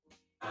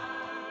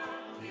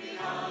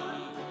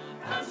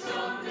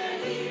canción de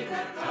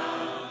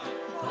libertad,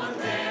 con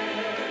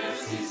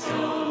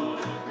decisión,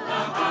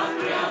 la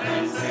patria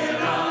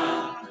vencerá.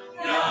 Y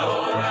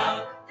ahora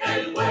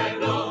el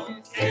pueblo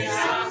que se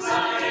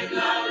alza en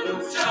la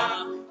lucha,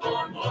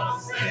 con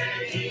voz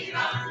de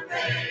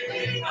gigante,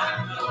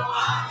 gritando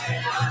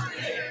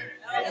adelante.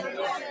 El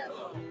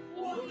pueblo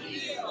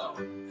unido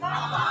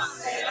jamás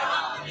será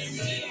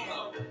vencido.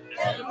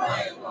 El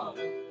pueblo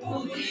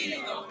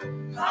unido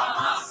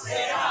jamás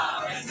será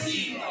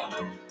vencido.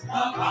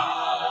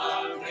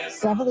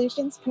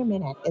 Revolutions Per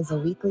Minute is a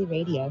weekly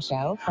radio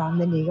show from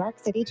the New York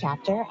City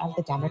chapter of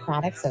the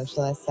Democratic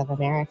Socialists of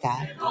America,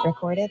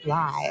 recorded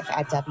live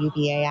at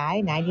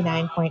WBAI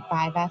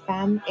 99.5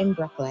 FM in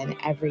Brooklyn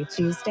every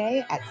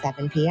Tuesday at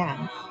 7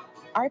 p.m.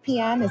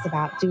 RPM is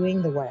about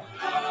doing the work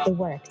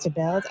to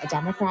build a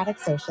democratic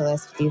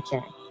socialist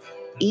future.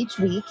 Each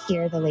week,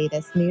 hear the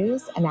latest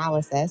news,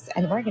 analysis,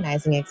 and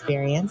organizing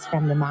experience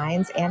from the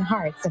minds and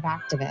hearts of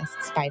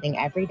activists fighting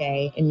every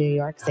day in New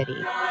York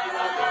City.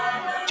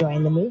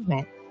 Join the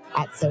movement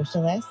at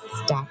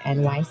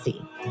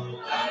socialists.nyc.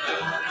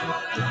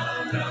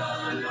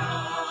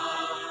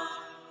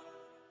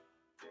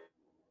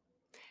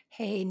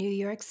 Hey, New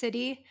York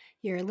City.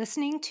 You're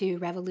listening to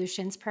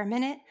Revolutions Per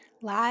Minute,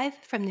 live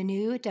from the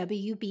new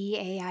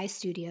WBAI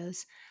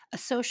studios, a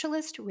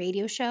socialist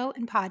radio show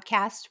and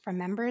podcast from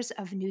members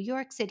of New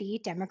York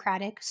City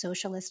Democratic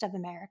Socialist of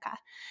America.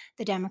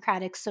 The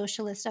Democratic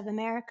Socialist of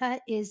America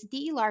is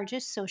the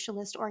largest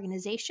socialist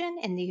organization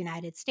in the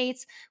United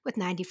States with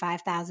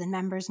 95,000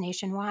 members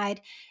nationwide,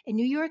 and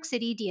New York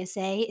City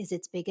DSA is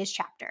its biggest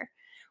chapter.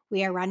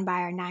 We are run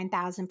by our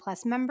 9,000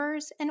 plus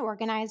members and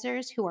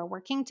organizers who are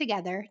working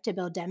together to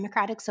build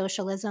democratic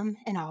socialism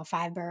in all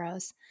 5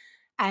 boroughs.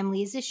 I'm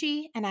Lisa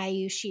She, and I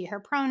use she, her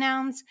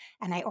pronouns,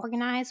 and I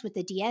organize with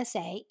the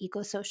DSA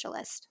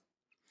Eco-Socialist.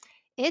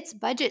 It's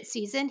budget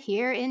season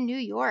here in New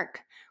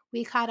York.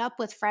 We caught up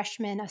with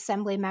freshman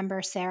Assembly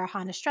member Sarah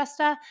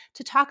Hanastresta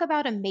to talk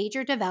about a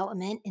major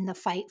development in the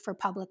fight for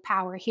public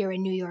power here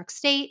in New York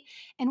State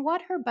and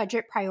what her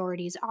budget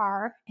priorities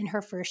are in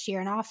her first year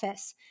in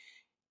office.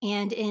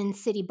 And in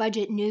city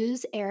budget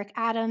news, Eric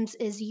Adams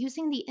is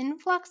using the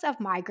influx of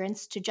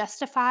migrants to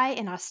justify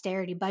an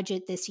austerity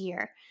budget this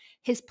year.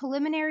 His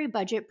preliminary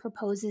budget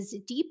proposes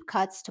deep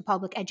cuts to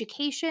public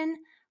education,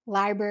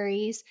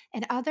 libraries,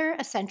 and other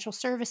essential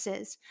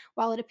services,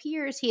 while it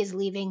appears he is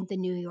leaving the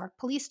New York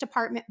Police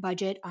Department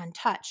budget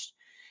untouched.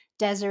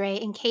 Desiree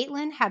and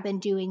Caitlin have been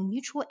doing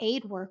mutual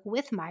aid work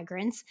with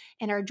migrants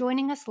and are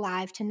joining us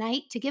live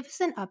tonight to give us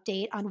an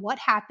update on what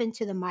happened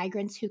to the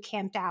migrants who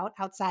camped out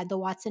outside the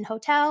Watson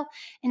Hotel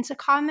and to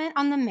comment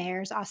on the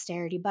mayor's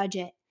austerity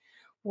budget.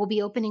 We'll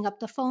be opening up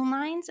the phone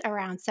lines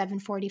around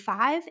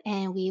 7:45,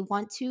 and we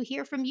want to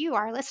hear from you,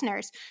 our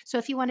listeners. So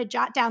if you want to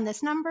jot down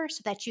this number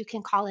so that you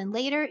can call in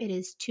later, it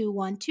is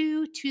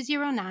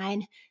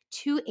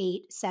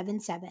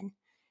 212-209-2877.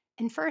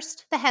 And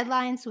first, the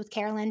headlines with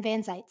Carolyn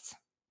Van Zeitz.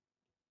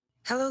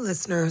 Hello,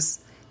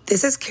 listeners.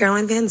 This is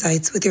Caroline Van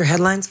Zeitz with your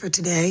headlines for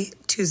today,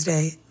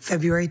 Tuesday,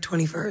 February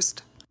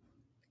 21st.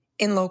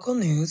 In local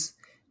news,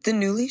 the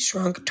newly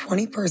shrunk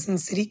 20-person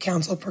City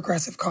Council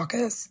Progressive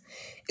Caucus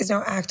is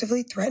now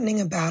actively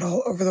threatening a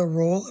battle over the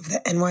role of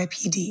the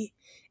NYPD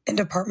and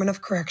Department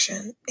of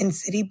Correction in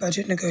city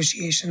budget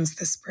negotiations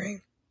this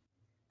spring.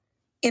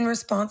 In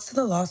response to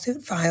the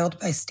lawsuit filed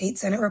by state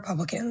Senate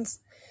Republicans,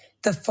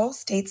 the full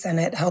state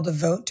Senate held a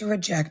vote to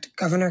reject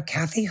Governor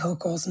Kathy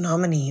Hochul's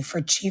nominee for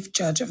Chief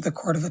Judge of the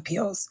Court of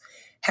Appeals,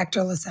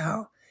 Hector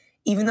LaSalle,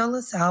 even though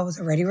LaSalle was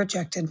already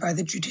rejected by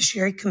the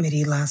Judiciary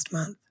Committee last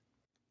month.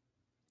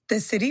 The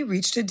city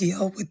reached a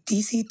deal with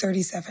DC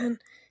 37,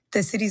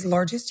 the city's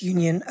largest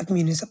union of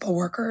municipal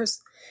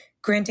workers,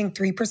 granting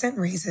 3%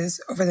 raises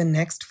over the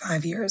next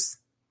 5 years.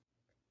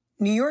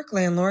 New York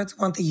landlords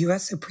want the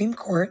U.S. Supreme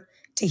Court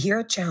to hear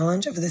a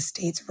challenge of the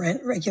state's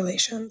rent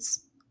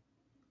regulations.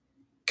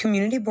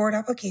 Community board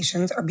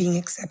applications are being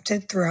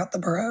accepted throughout the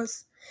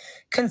boroughs.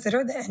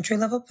 Considered the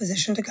entry-level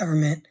position to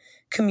government,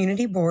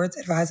 community boards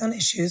advise on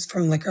issues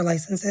from liquor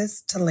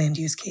licenses to land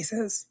use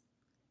cases.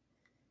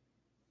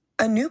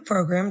 A new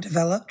program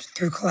developed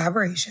through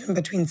collaboration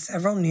between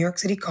several New York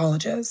City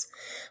colleges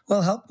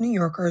will help New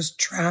Yorkers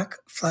track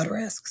flood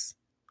risks.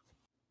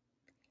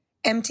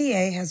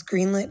 MTA has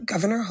greenlit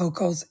Governor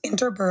Hochul's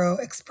Interborough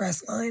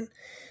Express line,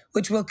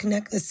 which will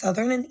connect the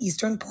southern and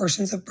eastern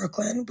portions of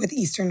Brooklyn with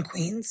eastern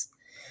Queens.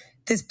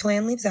 This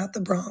plan leaves out the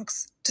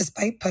Bronx,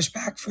 despite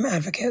pushback from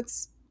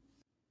advocates.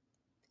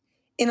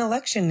 In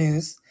election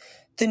news,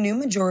 the New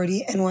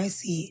Majority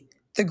NYC,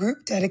 the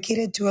group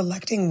dedicated to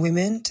electing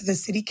women to the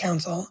city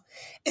council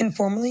and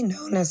formerly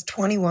known as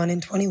 21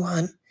 and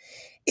 21,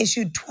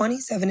 issued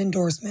 27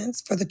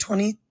 endorsements for the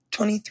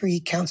 2023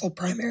 council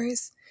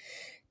primaries,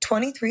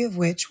 23 of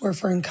which were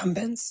for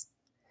incumbents.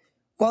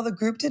 While the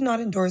group did not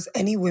endorse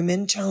any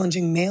women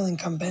challenging male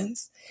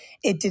incumbents,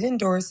 it did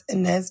endorse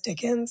Inez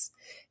Dickens,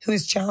 who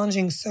is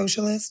challenging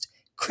socialist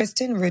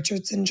Kristen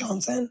Richardson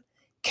Johnson,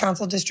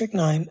 Council District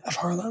 9 of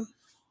Harlem.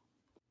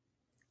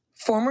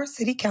 Former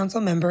City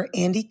Council member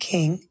Andy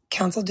King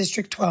Council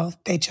District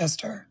 12,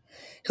 Baychester,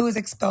 who was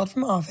expelled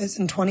from office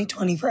in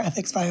 2020 for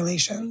ethics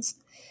violations,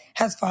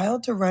 has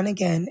filed to run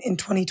again in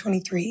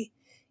 2023,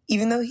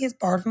 even though he is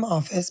barred from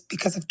office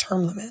because of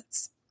term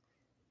limits.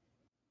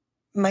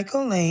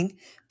 Michael Lang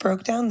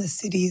broke down the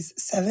city's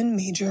 7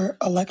 major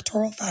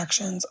electoral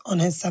factions on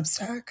his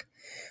Substack,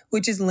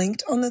 which is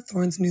linked on the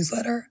Thorns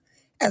newsletter,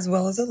 as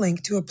well as a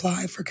link to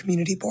apply for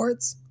community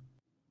boards.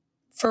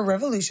 For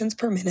Revolutions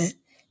Per Minute,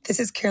 this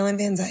is Carolyn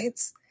Van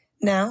Zeitz.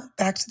 Now,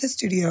 back to the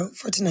studio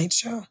for tonight's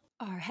show.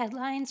 Our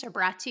headlines are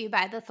brought to you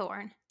by The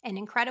Thorn, an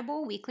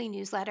incredible weekly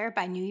newsletter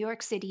by New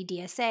York City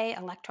DSA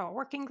Electoral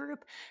Working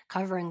Group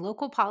covering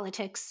local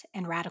politics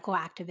and radical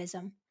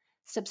activism.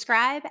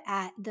 Subscribe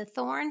at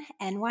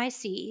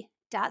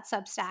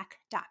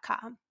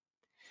thethornnyc.substack.com.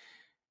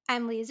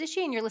 I'm Leah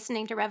Zishi, and you're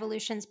listening to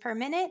Revolutions Per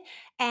Minute.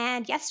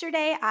 And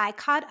yesterday, I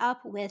caught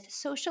up with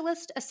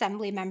Socialist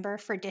Assembly member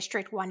for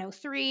District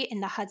 103 in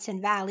the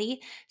Hudson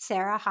Valley,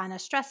 Sarah Hanna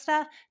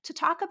Stresta, to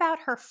talk about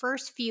her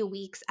first few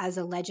weeks as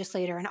a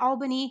legislator in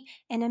Albany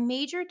and a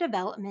major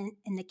development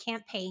in the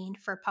campaign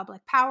for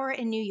public power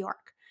in New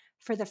York.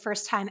 For the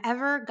first time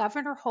ever,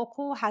 Governor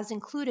Hochul has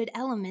included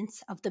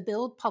elements of the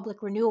Build Public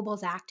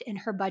Renewables Act in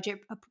her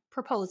budget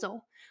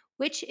proposal,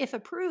 which, if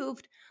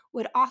approved,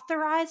 would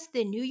authorize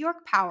the New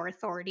York Power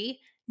Authority,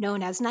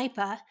 known as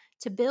NYPA,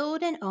 to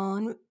build and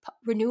own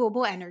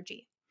renewable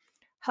energy.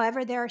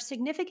 However, there are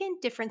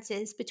significant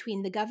differences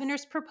between the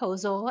governor's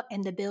proposal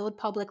and the Build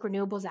Public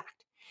Renewables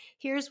Act.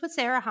 Here's what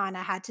Sarah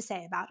Hanna had to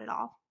say about it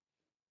all.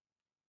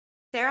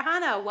 Sarah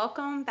Hanna,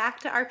 welcome back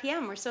to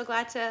RPM. We're so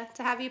glad to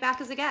have you back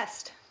as a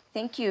guest.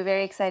 Thank you.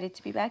 Very excited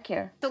to be back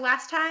here. The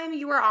last time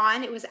you were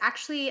on, it was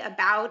actually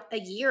about a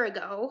year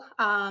ago.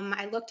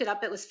 I looked it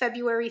up. It was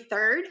February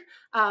 3rd.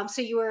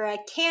 So you were a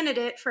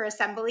candidate for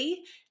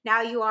assembly.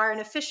 Now you are an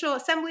official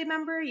assembly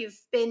member.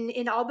 You've been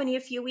in Albany a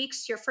few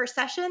weeks, your first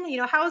session.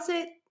 How's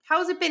it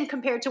been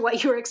compared to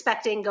what you were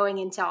expecting going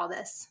into all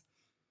this?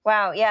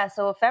 Wow. Yeah.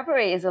 So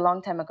February is a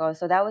long time ago.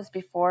 So that was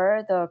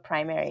before the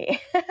primary.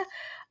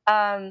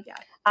 I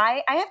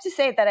have to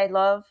say that I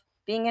love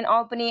being in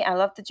Albany. I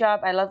love the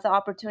job. I love the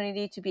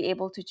opportunity to be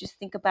able to just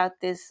think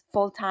about this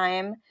full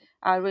time,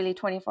 really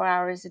 24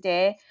 hours a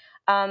day.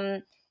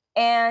 And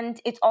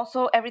it's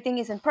also, everything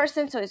is in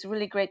person. So it's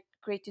really great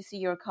to see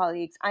your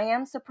colleagues. I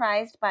am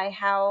surprised by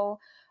how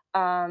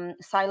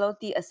siloed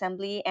the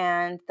Assembly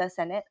and the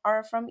Senate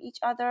are from each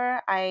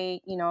other.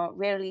 I,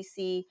 rarely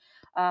see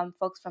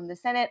folks from the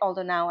Senate,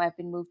 although now I've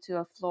been moved to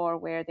a floor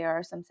where there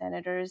are some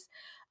senators.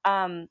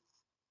 And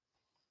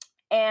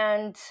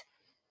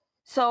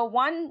so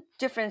one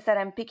difference that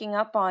I'm picking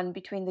up on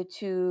between the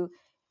two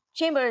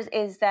chambers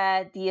is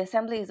that the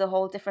Assembly is a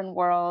whole different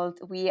world.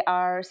 We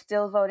are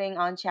still voting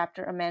on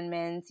chapter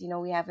amendments.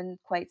 We haven't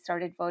quite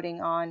started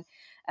voting on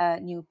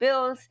new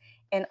bills.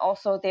 And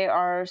also there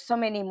are so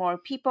many more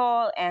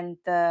people, and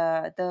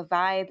the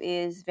vibe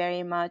is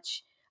very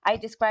much, I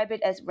describe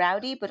it as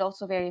rowdy, but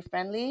also very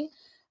friendly.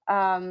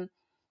 And,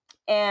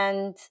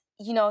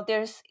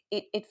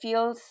 it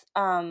feels,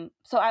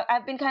 so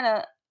I've been kind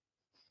of,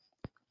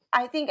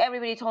 I think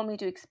everybody told me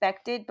to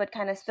expect it, but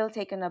kind of still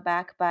taken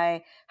aback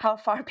by how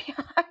far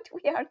behind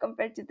we are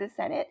compared to the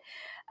Senate.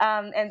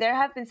 And there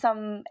have been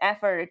some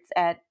efforts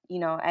at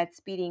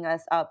speeding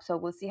us up. So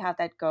we'll see how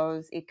that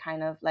goes. It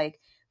kind of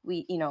like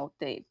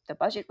the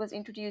budget was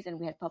introduced and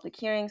we had public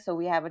hearings. So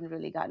we haven't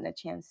really gotten a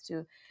chance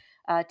to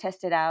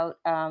test it out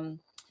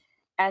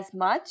as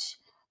much.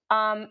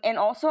 And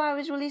also I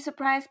was really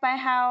surprised by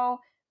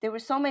how there were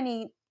so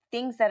many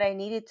things that I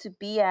needed to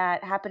be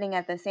at happening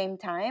at the same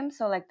time.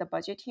 So like the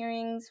budget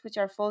hearings, which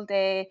are full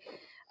day,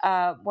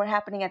 were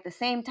happening at the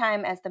same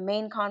time as the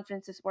main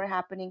conferences were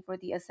happening for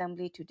the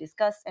Assembly to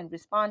discuss and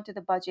respond to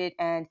the budget.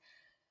 And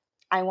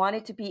I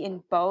wanted to be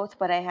in both,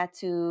 but I had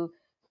to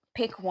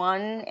pick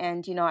one.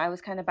 And, I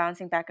was kind of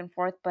bouncing back and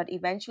forth. But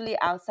eventually,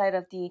 outside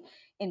of the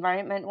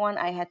environment one,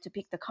 I had to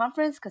pick the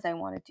conference because I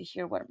wanted to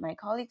hear what my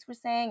colleagues were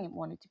saying and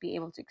wanted to be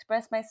able to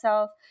express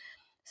myself.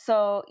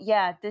 So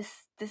yeah,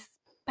 this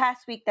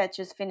past week that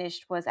just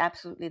finished was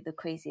absolutely the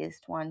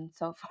craziest one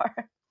so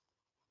far.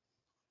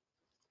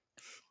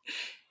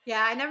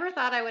 Yeah, I never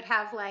thought I would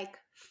have like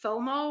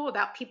FOMO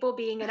about people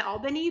being in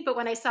Albany, but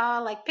when I saw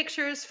like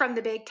pictures from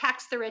the big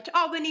Tax the Rich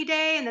Albany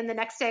Day, and then the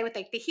next day with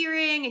like the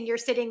hearing, and you're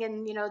sitting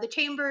in the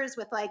chambers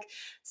with like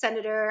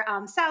Senator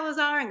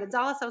Salazar and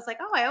Gonzalez, I was like,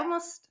 oh, I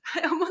almost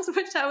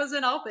wish I was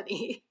in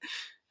Albany.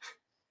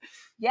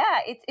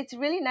 Yeah, it's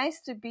really nice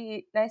to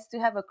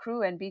have a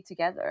crew and be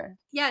together.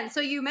 Yeah, and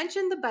so you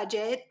mentioned the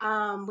budget,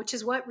 which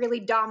is what really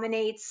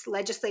dominates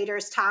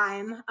legislators'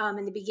 time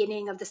in the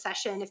beginning of the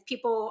session. If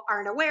people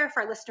aren't aware, if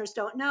our listeners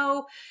don't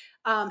know,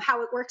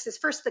 how it works is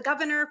first the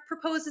governor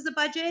proposes a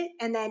budget,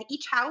 and then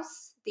each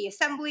house, the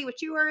Assembly,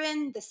 which you are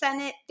in, the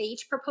Senate, they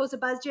each propose a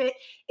budget.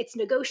 It's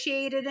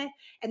negotiated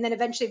and then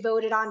eventually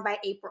voted on by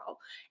April.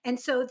 And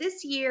so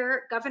this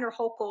year, Governor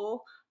Hochul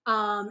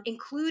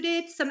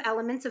included some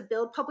elements of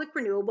Build Public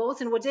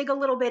Renewables, and we'll dig a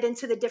little bit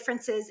into the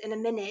differences in a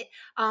minute.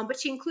 But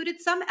she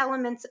included some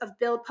elements of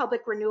Build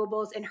Public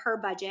Renewables in her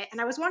budget. And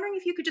I was wondering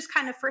if you could just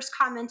kind of first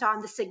comment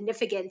on the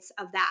significance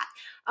of that,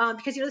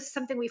 because this is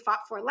something we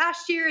fought for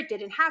last year. It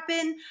didn't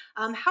happen.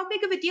 How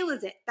big of a deal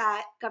is it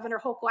that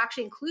Governor Hochul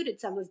actually included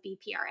some of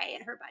BPRA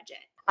in her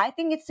budget? I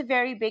think it's a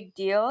very big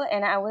deal,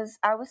 and I was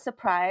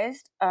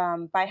surprised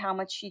by how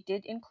much she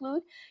did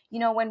include.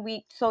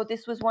 So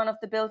this was one of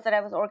the bills that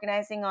I was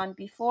organizing on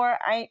before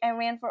I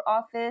ran for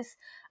office,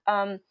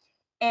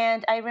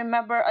 and I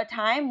remember a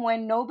time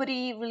when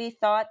nobody really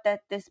thought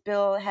that this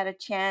bill had a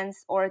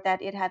chance or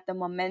that it had the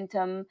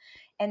momentum,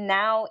 and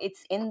now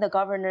it's in the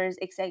governor's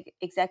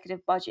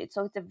executive budget.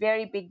 So it's a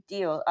very big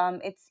deal.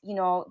 It's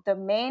the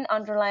main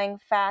underlying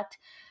fact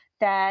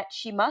that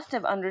she must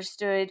have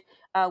understood,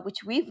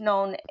 which we've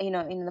known,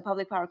 in the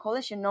Public Power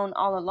Coalition, known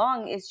all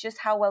along, is just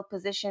how well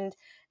positioned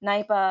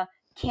NYPA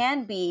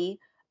can be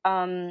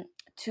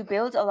to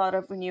build a lot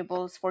of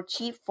renewables for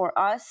cheap for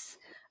us,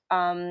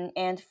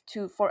 and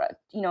to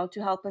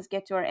help us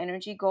get to our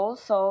energy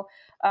goals. So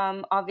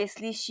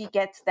obviously she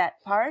gets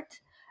that part.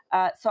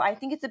 So I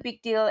think it's a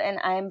big deal, and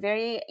I'm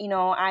very,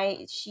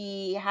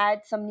 she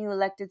had some new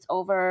electeds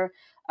over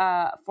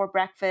for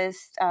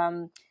breakfast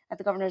at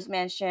the governor's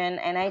mansion,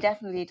 and I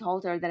definitely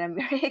told her that I'm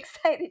very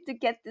excited to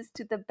get this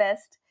to the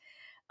best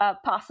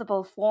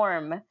possible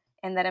form,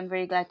 and that I'm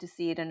very glad to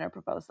see it in her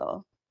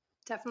proposal.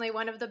 Definitely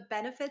one of the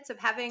benefits of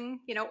having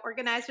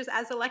organizers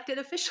as elected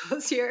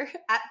officials here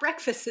at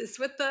breakfasts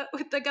with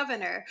the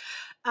governor.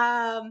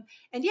 And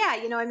yeah,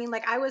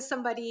 I was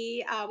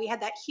somebody, we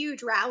had that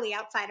huge rally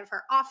outside of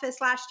her office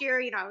last year.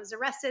 I was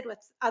arrested with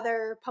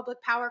other public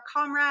power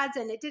comrades,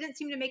 and it didn't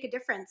seem to make a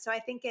difference. So I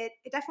think it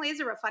definitely is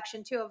a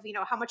reflection too of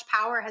how much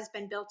power has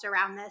been built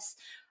around this.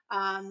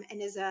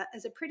 And is a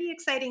pretty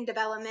exciting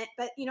development.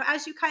 But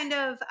as you kind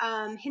of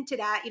hinted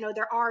at,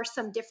 there are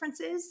some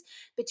differences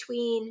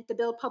between the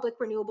Build Public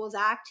Renewables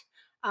Act,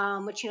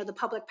 which the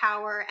Public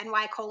Power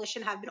NY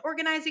Coalition have been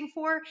organizing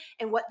for,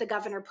 and what the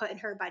governor put in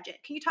her budget.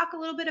 Can you talk a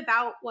little bit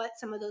about what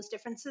some of those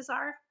differences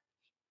are?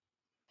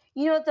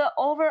 The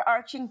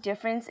overarching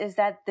difference is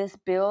that this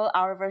bill,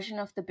 our version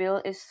of the bill,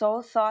 is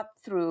so thought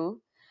through.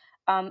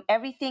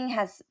 Everything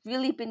has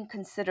really been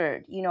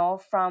considered,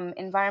 from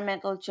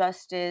environmental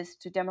justice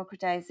to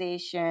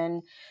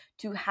democratization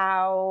to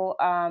how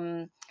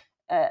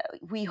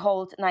we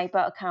hold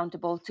NYPA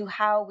accountable, to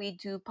how we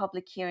do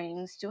public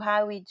hearings, to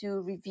how we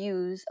do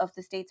reviews of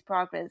the state's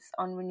progress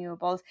on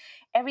renewables.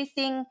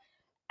 Everything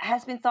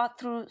has been thought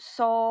through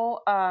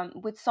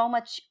with so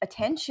much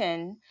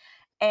attention.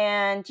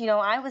 And,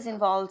 I was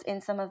involved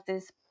in some of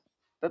this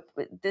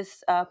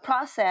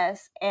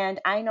process,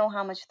 and I know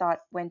how much thought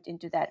went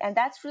into that. And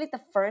that's really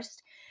the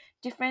first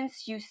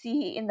difference you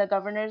see in the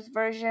governor's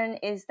version,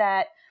 is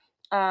that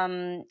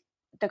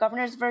the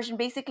governor's version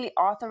basically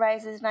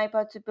authorizes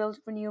NYPA to build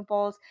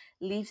renewables,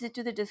 leaves it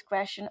to the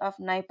discretion of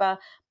NYPA,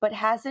 but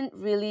hasn't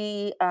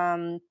really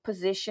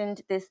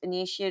positioned this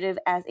initiative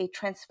as a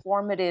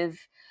transformative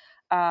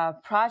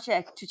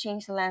project to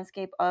change the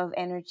landscape of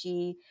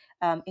energy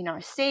in our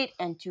state,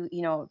 and to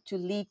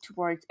lead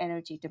towards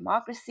energy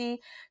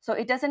democracy. So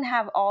it doesn't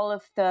have all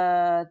of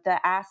the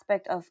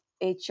aspect of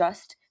a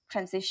just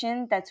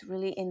transition that's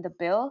really in the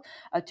bill,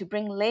 to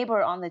bring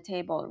labor on the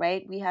table,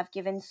 right? We have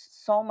given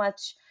so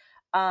much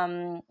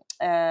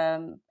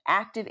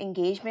active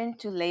engagement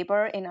to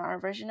labor in our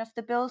version of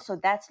the bill, so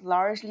that's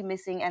largely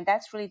missing, and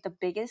that's really the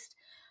biggest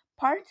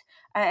part.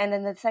 And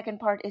then the second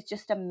part is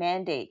just a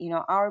mandate.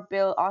 Our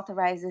bill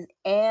authorizes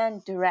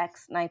and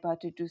directs NYPA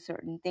to do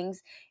certain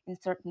things in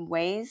certain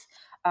ways,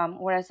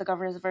 whereas the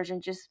governor's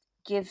version just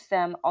gives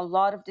them a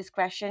lot of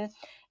discretion.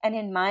 And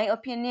in my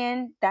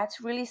opinion, that's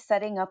really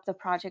setting up the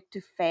project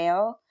to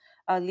fail,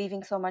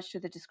 leaving so much to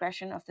the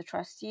discretion of the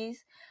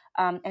trustees,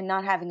 and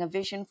not having a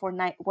vision for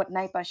what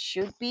NYPA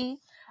should be.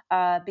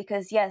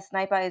 Because yes,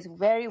 NYPA is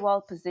very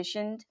well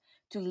positioned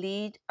to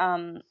lead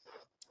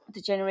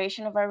the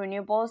generation of our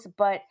renewables,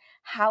 but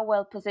how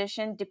well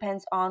positioned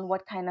depends on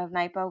what kind of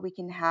NYPA we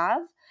can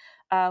have,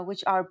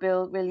 which our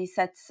bill really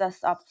sets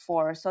us up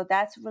for. So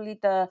that's really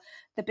the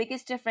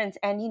biggest difference.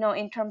 And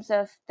in terms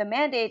of the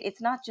mandate,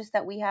 it's not just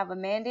that we have a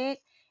mandate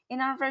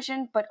in our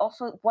version, but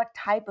also what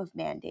type of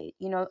mandate.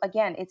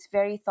 Again, it's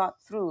very thought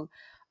through.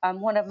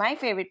 One of my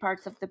favorite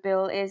parts of the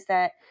bill is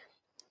that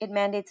it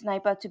mandates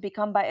NYPA to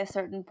become, by a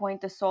certain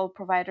point, the sole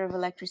provider of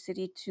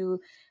electricity to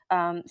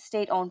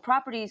state-owned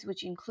properties,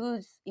 which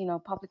includes,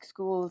 public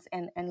schools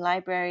and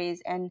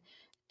libraries. And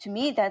to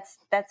me,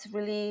 that's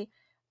really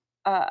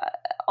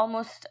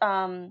almost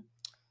a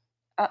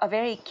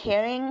very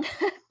caring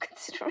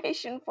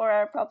consideration for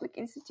our public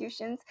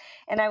institutions.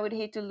 And I would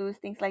hate to lose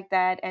things like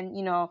that. And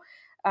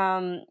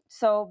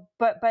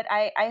but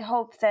I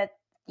hope that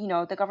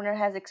the governor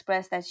has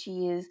expressed that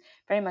she is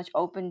very much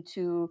open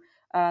to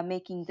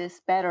making this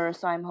better.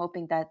 So I'm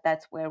hoping that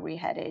that's where we're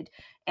headed.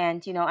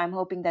 And, I'm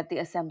hoping that the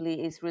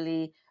assembly is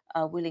really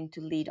willing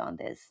to lead on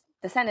this.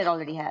 The Senate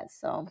already has,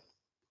 so.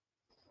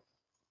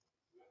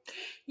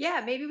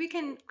 Yeah, maybe we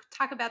can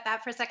talk about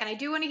that for a second. I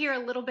do want to hear a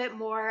little bit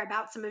more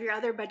about some of your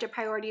other budget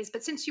priorities,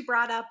 but since you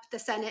brought up the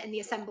Senate and the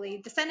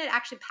Assembly, the Senate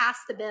actually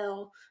passed the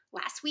bill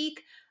last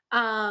week.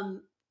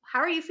 How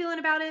are you feeling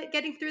about it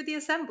getting through the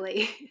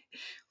Assembly?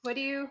 What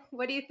do you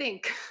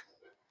think?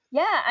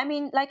 Yeah, I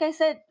mean, like I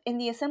said, in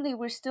the Assembly,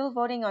 we're still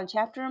voting on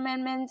chapter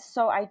amendments,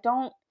 so I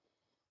don't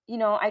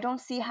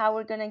see how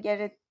we're going to get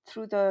it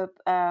through the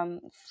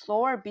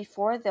floor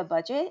before the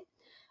budget.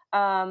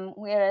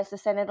 Whereas the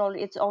Senate,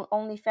 it's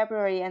only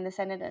February, and the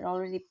Senate had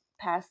already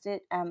passed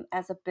it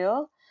as a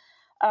bill.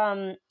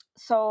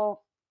 So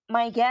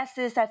my guess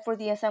is that for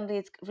the Assembly,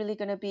 it's really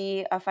going to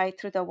be a fight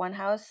through the One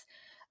House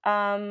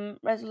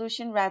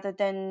resolution rather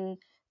than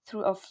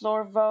through a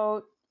floor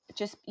vote,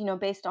 just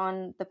based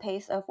on the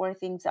pace of where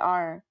things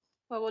are.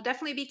 Well, we'll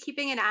definitely be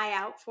keeping an eye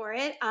out for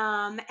it.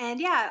 And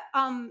yeah,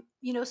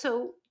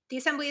 so the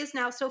Assembly is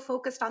now so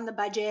focused on the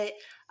budget.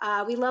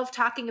 We love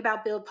talking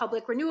about build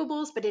public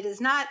renewables, but it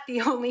is not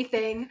the only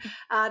thing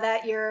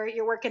that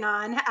you're working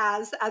on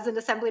as an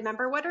Assembly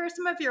member. What are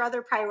some of your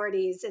other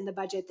priorities in the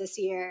budget this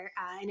year,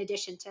 in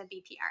addition to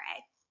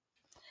BPRA?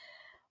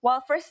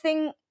 Well,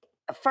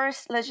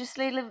 first,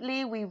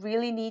 legislatively, we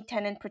really need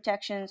tenant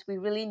protections. We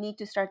really need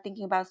to start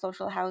thinking about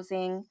social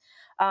housing.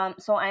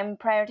 So I'm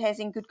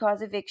prioritizing good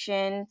cause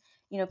eviction.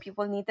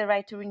 People need the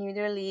right to renew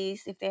their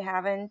lease if they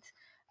haven't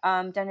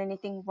done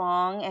anything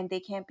wrong, and they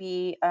can't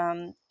be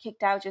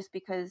kicked out just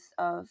because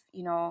of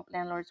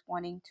landlords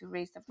wanting to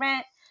raise the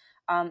rent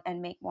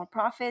and make more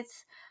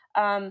profits.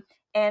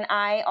 And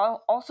I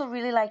also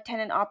really like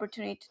Tenant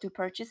Opportunity to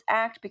Purchase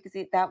Act because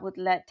that would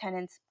let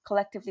tenants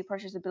collectively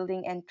purchase a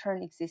building and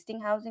turn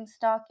existing housing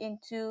stock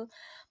into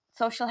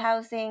social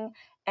housing.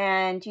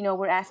 And,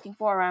 we're asking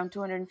for around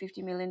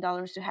 $250 million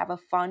to have a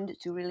fund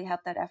to really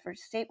help that effort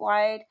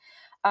statewide.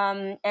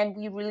 And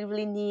we really,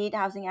 really need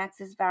housing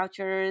access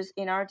vouchers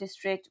in our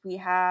district. We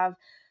have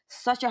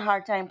such a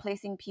hard time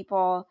placing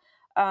people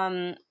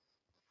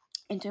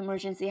into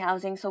emergency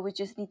housing, so we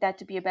just need that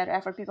to be a better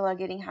effort. People are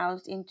getting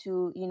housed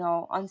into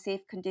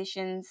unsafe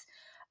conditions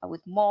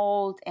with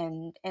mold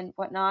and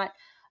whatnot.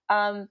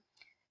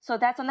 So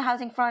that's on the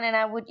housing front, and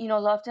I would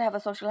love to have a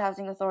social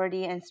housing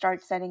authority and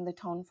start setting the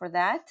tone for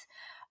that.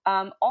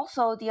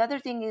 Also, the other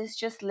thing is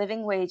just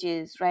living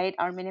wages, right?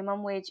 Our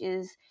minimum wage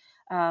is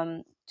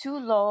too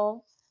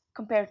low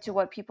compared to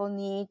what people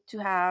need to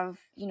have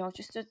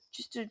just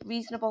a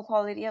reasonable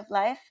quality of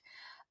life.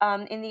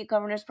 In the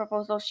governor's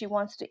proposal, she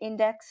wants to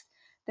index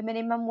the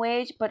minimum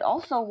wage, but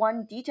also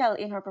one detail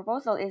in her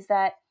proposal is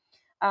that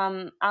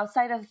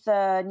outside of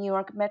the New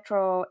York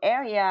metro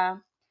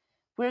area,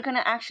 we're going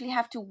to actually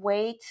have to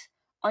wait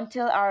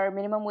until our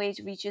minimum wage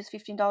reaches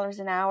 $15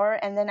 an hour.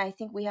 And then I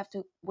think we have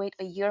to wait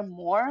a year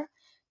more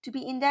to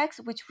be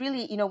indexed, which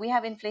really, we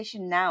have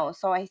inflation now.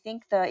 So I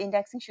think the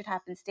indexing should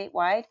happen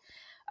statewide.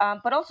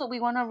 But also we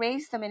want to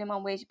raise the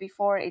minimum wage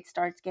before it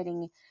starts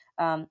getting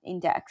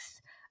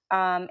indexed.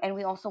 And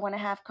we also want to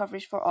have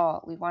coverage for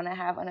all. We want to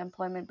have an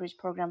employment bridge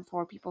program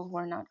for people who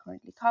are not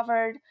currently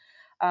covered.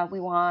 We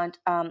want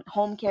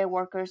home care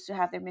workers to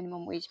have their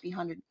minimum wage be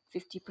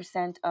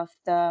 150% of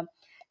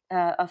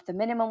the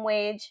minimum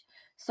wage.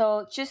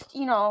 So just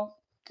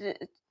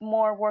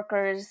more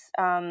workers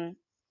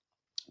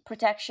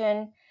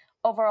protection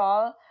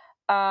overall.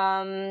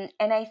 And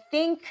I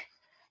think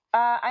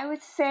I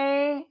would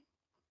say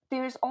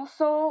there's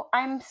also,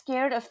 I'm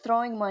scared of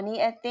throwing money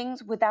at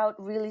things without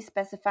really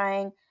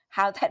specifying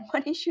how that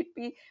money should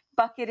be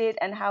bucketed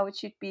and how it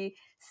should be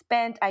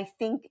spent. I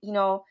think,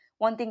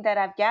 one thing that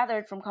I've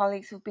gathered from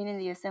colleagues who've been in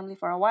the Assembly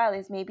for a while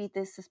is maybe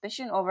this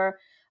suspicion over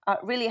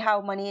really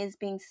how money is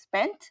being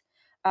spent.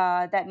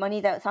 That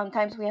money that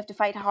sometimes we have to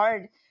fight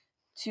hard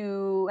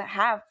to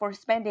have for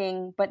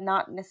spending, but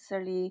not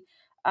necessarily,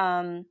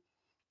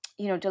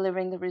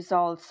 delivering the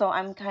results. So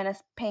I'm kind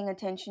of paying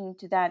attention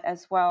to that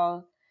as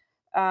well.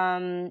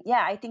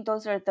 I think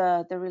those are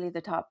the really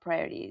the top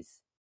priorities.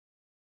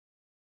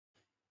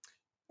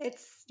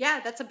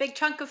 That's a big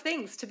chunk of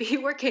things to be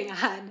working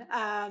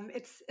on.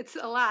 It's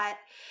a lot.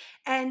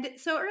 And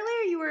so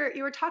earlier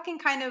you were talking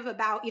kind of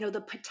about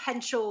the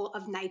potential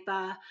of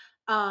NYPA,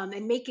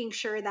 and making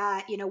sure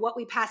that what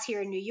we pass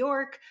here in New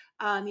York,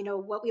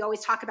 what we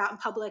always talk about in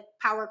Public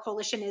Power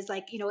Coalition is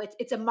like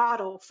it's a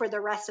model for the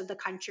rest of the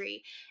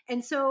country.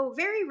 And so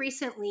very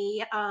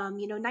recently,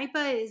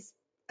 NYPA is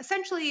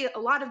essentially a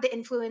lot of the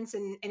influence,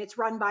 and it's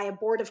run by a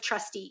board of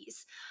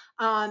trustees.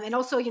 And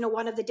also,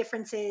 one of the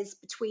differences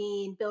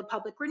between Build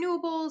Public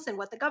Renewables and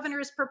what the governor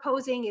is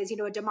proposing is,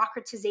 a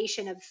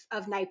democratization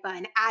of NYPA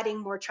and adding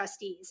more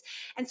trustees.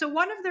 And so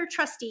one of their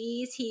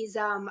trustees, he's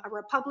a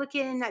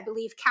Republican, I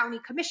believe, county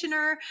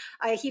commissioner.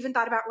 He even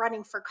thought about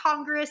running for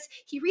Congress.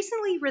 He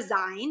recently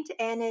resigned.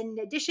 And in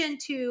addition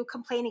to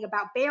complaining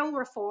about bail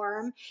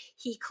reform,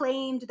 he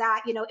claimed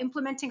that,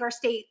 implementing our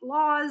state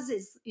laws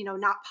is,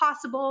 not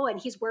possible. And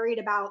he's worried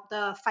about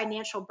the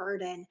financial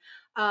burden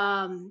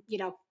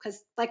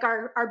because like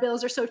our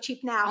bills are so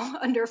cheap now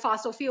under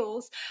fossil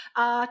fuels.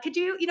 Could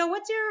you,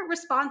 what's your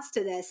response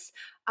to this?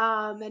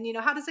 And,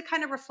 how does it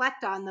kind of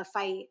reflect on the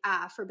fight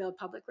for Build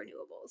Public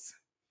Renewables?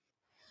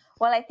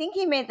 Well, I think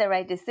he made the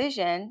right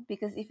decision,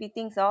 because if he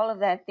thinks all of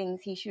that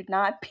things, he should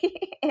not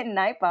be in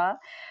NYPA.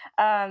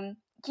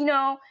 You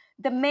know,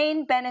 the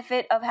main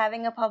benefit of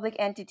having a public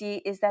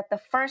entity is that the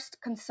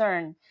first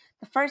concern,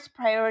 the first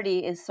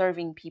priority is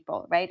serving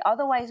people, right?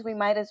 Otherwise, we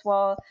might as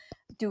well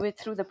do it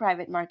through the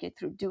private market,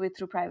 do it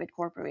through private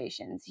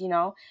corporations,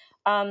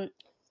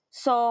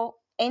 So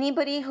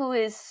anybody who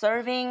is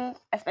serving,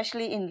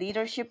 especially in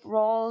leadership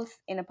roles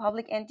in a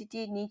public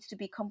entity, needs to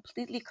be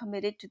completely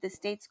committed to the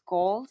state's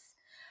goals,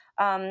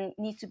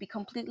 needs to be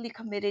completely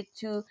committed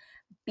to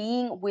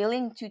being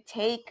willing to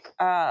take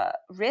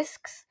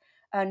risks,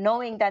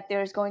 knowing that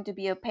there's going to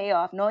be a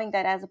payoff, knowing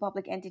that as a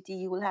public entity,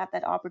 you will have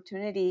that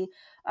opportunity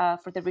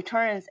for the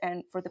returns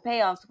and for the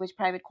payoffs, which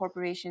private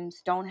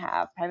corporations don't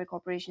have. Private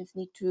corporations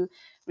need to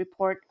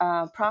report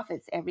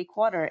profits every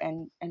quarter,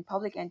 and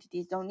public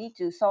entities don't need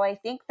to. So I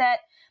think that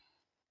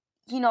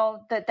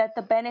that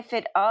the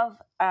benefit of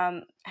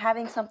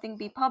having something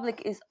be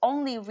public is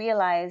only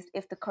realized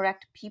if the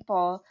correct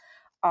people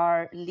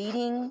are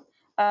leading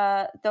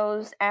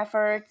those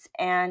efforts.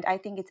 And I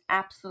think it's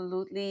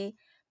absolutely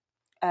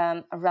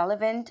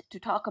relevant to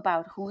talk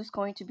about who's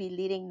going to be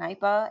leading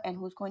NYPA and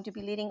who's going to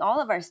be leading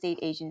all of our state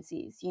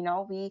agencies.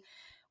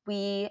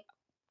 We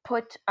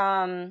put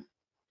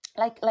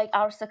like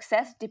our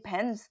success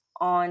depends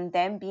on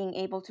them being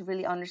able to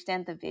really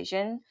understand the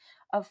vision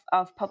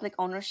of public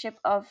ownership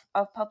of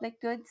public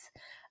goods,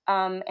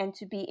 and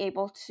to be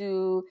able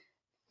to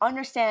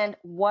understand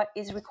what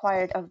is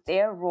required of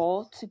their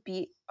role to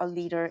be a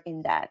leader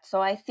in that.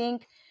 So I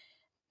think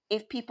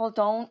if people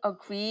don't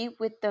agree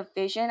with the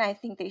vision, I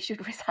think they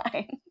should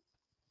resign.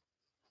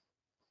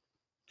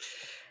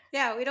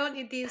 Yeah, we don't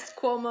need these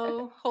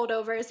Cuomo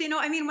holdovers.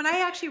 When I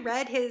actually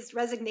read his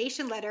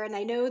resignation letter, and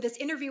I know this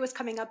interview was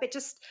coming up, it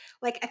just,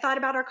 like, I thought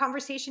about our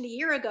conversation a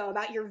year ago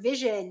about your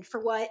vision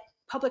for what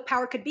public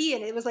power could be,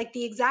 and it was like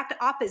the exact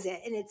opposite.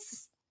 And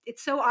it's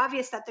so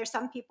obvious that there's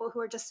some people who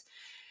are just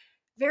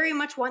very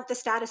much want the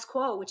status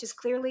quo, which is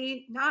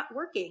clearly not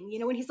working.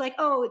 When he's like,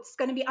 oh, it's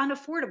going to be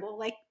unaffordable,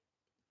 like,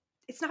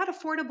 it's not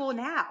affordable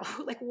now.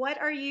 Like,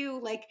 what are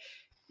you, like,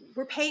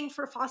 we're paying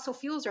for fossil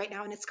fuels right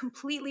now and it's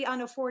completely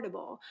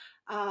unaffordable.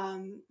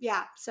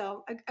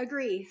 So I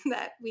agree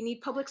that we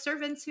need public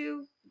servants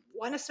who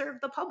want to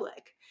serve the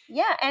public.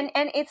 Yeah, and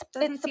it's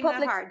the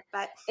public, hard,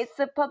 but it's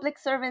the public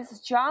servant's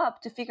job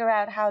to figure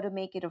out how to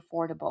make it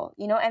affordable,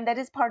 and that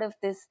is part of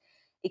this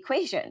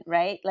equation,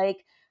 right?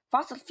 Like,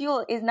 fossil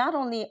fuel is not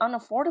only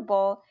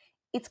unaffordable,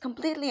 it's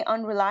completely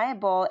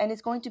unreliable, and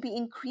it's going to be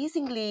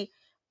increasingly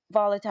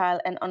volatile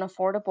and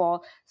unaffordable.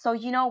 So,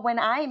 when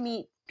I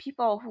meet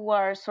people who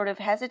are sort of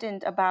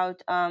hesitant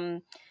about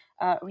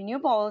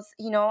renewables,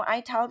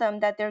 I tell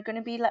them that they're going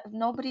to be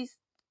nobody's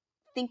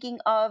thinking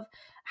of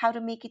how to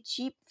make it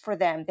cheap for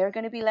them. They're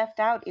going to be left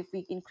out if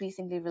we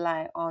increasingly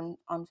rely on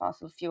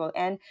fossil fuel.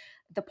 And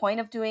the point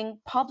of doing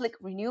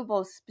public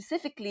renewables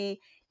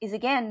specifically is,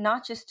 again,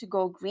 not just to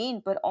go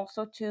green, but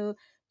also to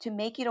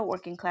make it a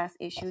working class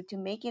issue, to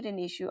make it an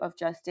issue of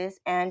justice.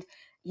 And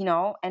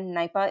and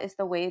NYPA is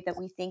the way that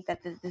we think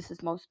that this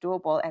is most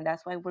doable, and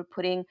that's why we're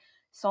putting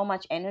so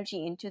much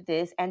energy into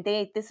this. And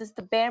this is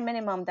the bare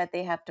minimum that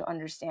they have to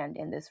understand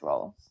in this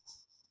role.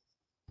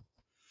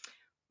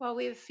 Well,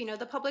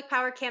 the Public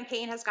Power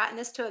Campaign has gotten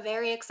this to a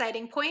very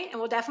exciting point, and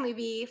we'll definitely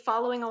be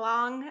following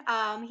along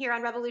here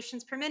on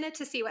Revolutions Per Minute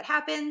to see what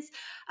happens.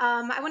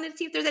 I wanted to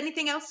see if there's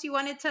anything else you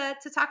wanted to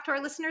talk to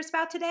our listeners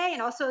about today,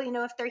 and also,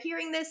 if they're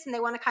hearing this and they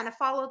want to kind of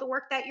follow the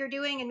work that you're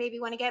doing and maybe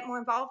want to get more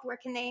involved, where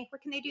can they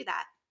do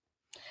that?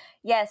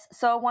 Yes.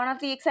 So one of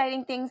the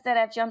exciting things that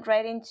I've jumped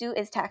right into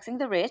is taxing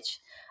the rich.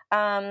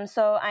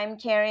 So I'm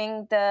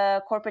carrying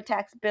the corporate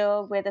tax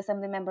bill with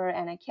Assemblymember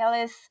Anna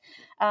Kellis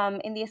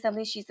in the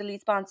Assembly. She's the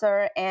lead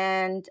sponsor,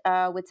 and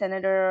with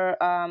Senator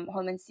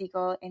Holman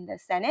Siegel in the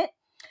Senate.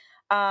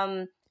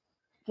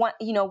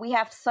 We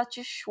have such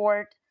a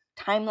short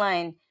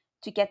timeline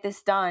to get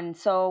this done.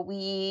 So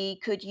we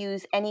could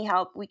use any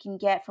help we can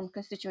get from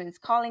constituents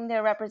calling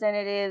their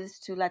representatives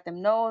to let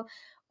them know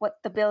what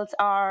the bills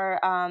are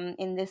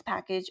in this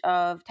package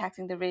of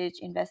taxing the rich,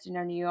 invest in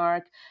our New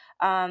York.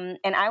 And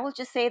I will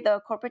just say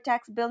the corporate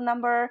tax bill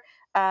number,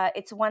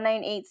 it's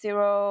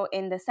 1980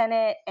 in the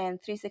Senate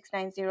and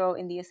 3690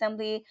 in the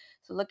Assembly.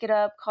 So look it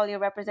up, call your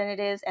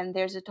representatives, and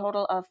there's a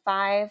total of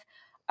 5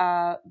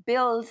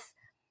 bills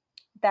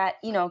that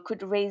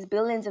could raise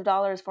billions of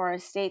dollars for our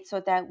state, so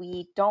that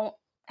we don't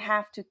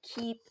have to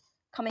keep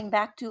coming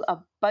back to a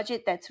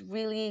budget that's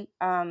really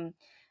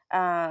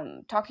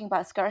talking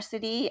about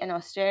scarcity and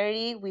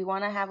austerity. We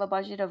want to have a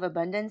budget of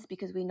abundance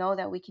because we know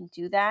that we can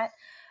do that.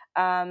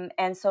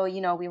 And so,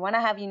 we want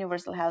to have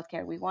universal health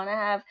care. We want to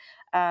have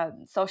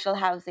social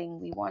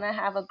housing. We want to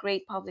have a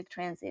great public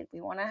transit.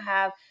 We want to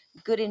have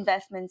good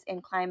investments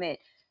in climate.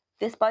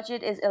 This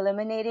budget is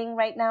eliminating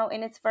right now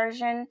in its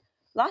version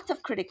lots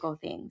of critical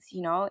things.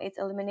 It's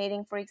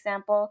eliminating, for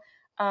example,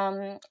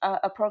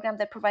 a program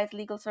that provides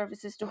legal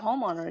services to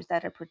homeowners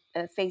that are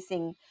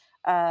facing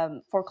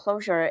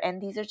foreclosure.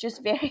 And these are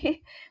just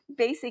very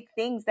basic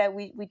things that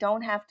we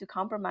don't have to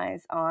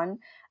compromise on.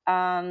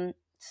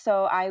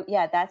 So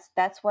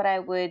that's what I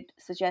would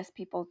suggest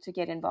people to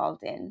get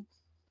involved in.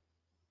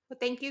 Well,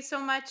 thank you so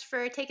much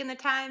for taking the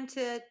time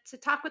to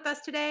talk with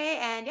us today.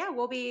 And yeah,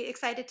 we'll be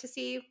excited to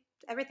see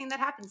everything that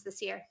happens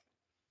this year.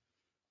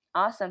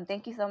 Awesome.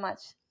 Thank you so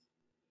much.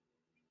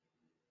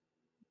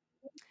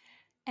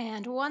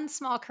 And one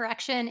small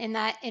correction in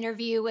that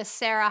interview with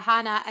Sarah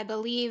Hanna, I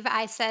believe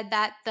I said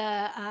that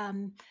the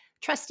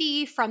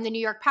trustee from the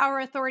New York Power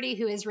Authority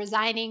who is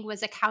resigning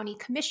was a county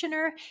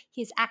commissioner.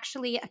 He's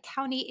actually a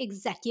county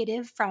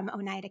executive from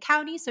Oneida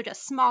County. So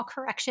just small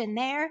correction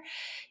there.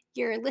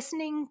 You're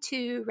listening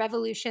to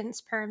Revolutions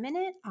Per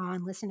Minute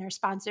on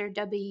listener-sponsored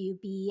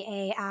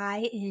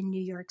WBAI in New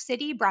York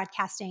City,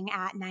 broadcasting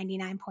at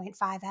 99.5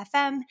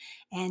 FM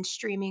and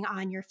streaming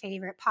on your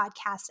favorite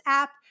podcast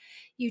app.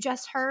 You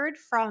just heard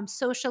from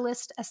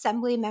Socialist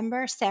Assembly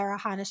member Sarah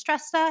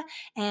Hanna-Stresta,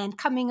 and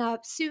coming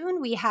up soon,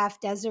 we have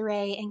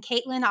Desiree and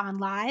Caitlin on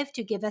live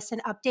to give us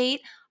an update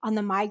on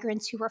the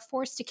migrants who were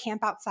forced to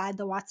camp outside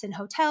the Watson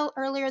Hotel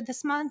earlier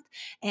this month,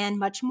 and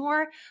much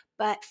more.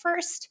 But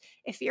first,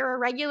 if you're a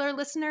regular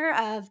listener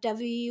of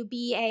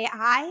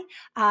WBAI,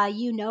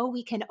 you know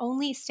we can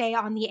only stay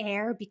on the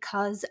air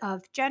because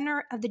of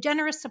the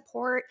generous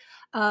support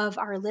of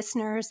our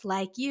listeners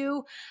like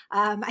you.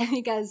 I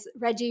think, as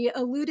Reggie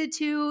alluded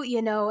to,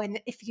 and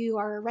if you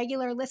are a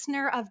regular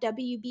listener of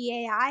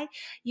WBAI,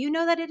 you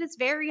know that it is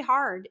very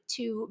hard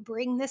to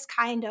bring this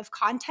kind of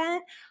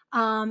content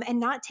and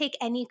not take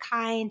any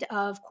kind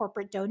of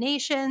corporate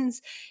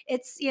donations.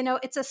 It's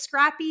a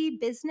scrappy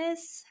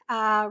business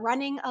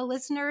running a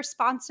listener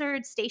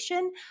sponsored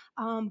station,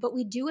 but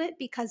we do it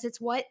because it's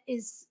what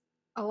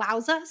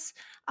allows us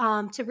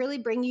to really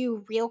bring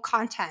you real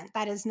content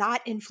that is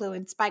not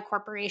influenced by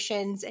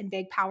corporations and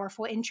big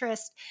powerful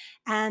interests.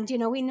 And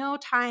we know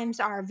times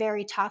are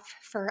very tough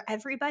for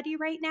everybody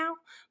right now,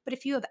 but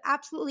if you have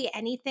absolutely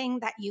anything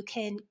that you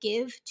can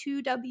give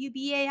to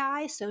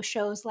WBAI, so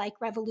shows like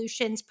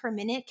Revolutions Per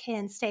Minute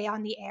can stay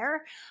on the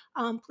air,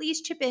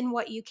 please chip in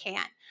what you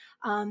can.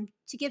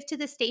 To give to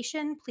the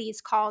station,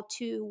 please call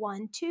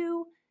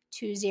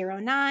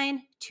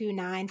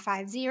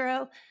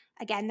 212-209-2950.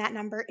 Again, that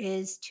number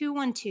is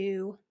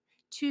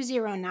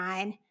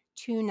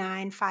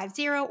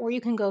 212-209-2950, or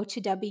you can go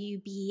to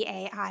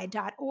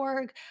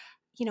WBAI.org.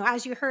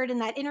 As you heard in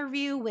that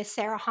interview with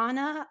Sarah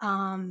Hanna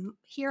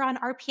here on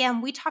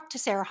RPM, we talked to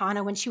Sarah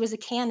Hanna when she was a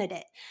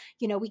candidate.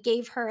 We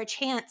gave her a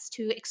chance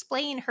to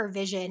explain her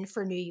vision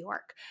for New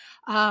York.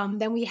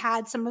 Then we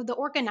had some of the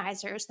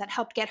organizers that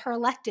helped get her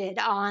elected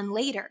on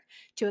later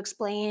to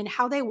explain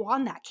how they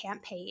won that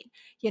campaign.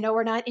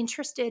 We're not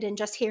interested in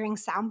just hearing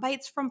sound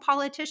bites from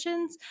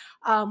politicians.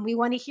 We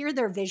want to hear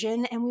their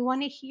vision, and we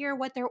want to hear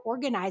what their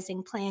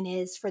organizing plan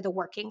is for the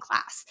working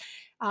class.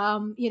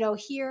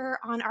 Here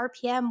on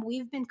RPM,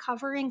 we've been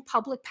covering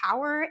public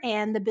power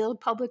and the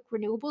Build Public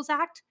Renewables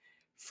Act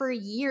for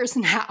years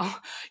now.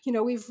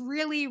 We've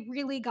really,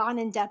 really gone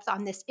in depth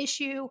on this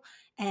issue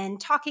and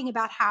talking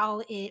about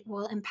how it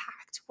will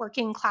impact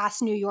working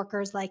class New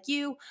Yorkers like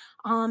you.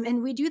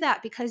 And we do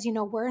that because,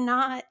 we're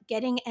not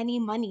getting any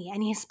money,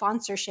 any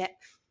sponsorship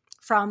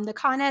from the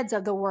Con Eds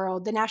of the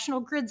world, the National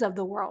Grids of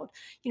the world.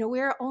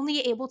 We're only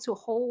able to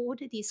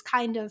hold these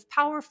kind of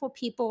powerful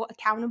people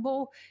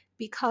accountable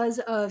because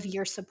of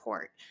your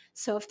support.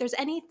 So if there's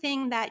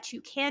anything that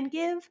you can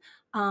give,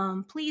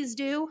 please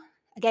do.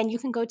 Again, you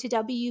can go to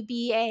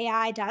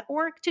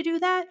WBAI.org to do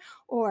that,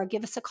 or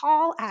give us a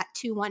call at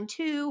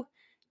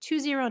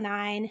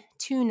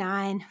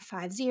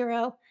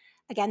 212-209-2950.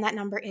 Again, that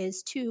number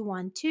is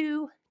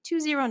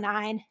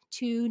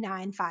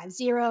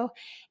 212-209-2950.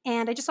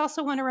 And I just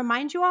also want to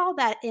remind you all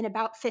that in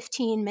about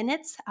 15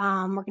 minutes,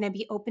 we're going to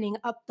be opening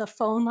up the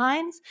phone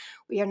lines.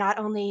 We are not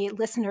only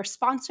listener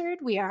sponsored,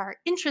 we are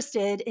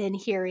interested in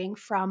hearing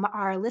from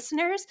our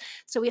listeners.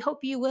 So we hope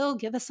you will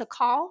give us a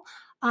call.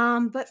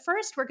 But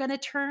first, we're going to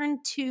turn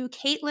to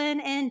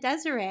Caitlin and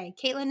Desiree.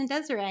 Caitlin and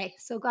Desiree,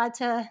 so glad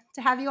to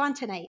have you on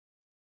tonight.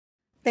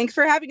 Thanks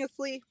for having us,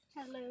 Lee.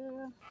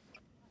 Hello.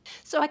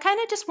 So I kind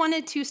of just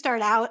wanted to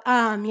start out,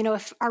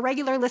 if our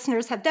regular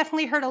listeners have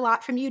definitely heard a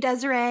lot from you,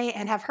 Desiree,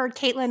 and have heard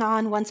Caitlin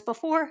on once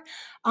before,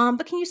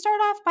 but can you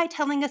start off by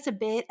telling us a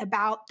bit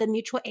about the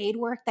mutual aid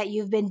work that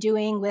you've been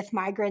doing with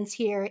migrants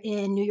here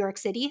in New York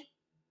City?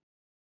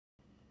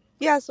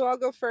 Yeah, so I'll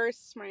go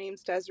first. My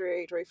name's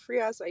Desiree Joy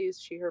Frias. I use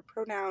she, her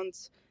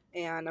pronouns,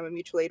 and I'm a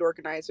mutual aid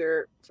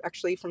organizer,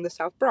 actually from the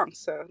South Bronx,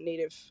 so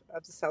native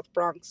of the South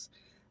Bronx.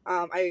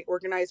 I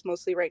organize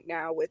mostly right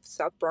now with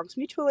South Bronx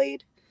Mutual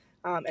Aid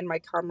and my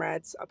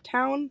comrades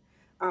uptown,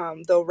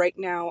 though right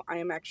now I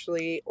am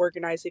actually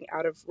organizing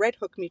out of Red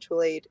Hook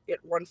Mutual Aid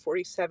at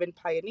 147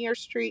 Pioneer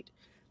Street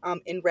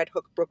in Red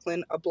Hook,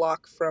 Brooklyn, a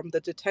block from the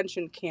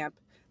detention camp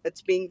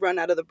that's being run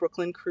out of the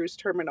Brooklyn Cruise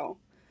Terminal.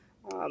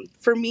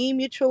 For me,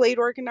 mutual aid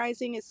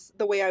organizing is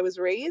the way I was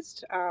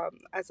raised.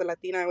 As a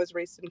Latina, I was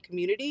raised in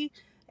community.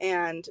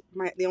 And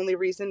the only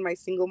reason my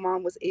single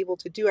mom was able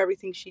to do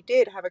everything she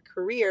did, have a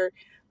career,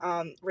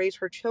 raise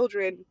her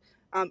children,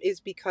 is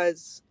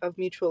because of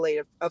mutual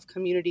aid, of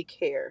community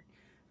care.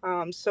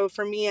 So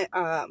for me,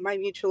 my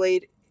mutual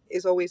aid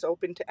is always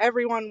open to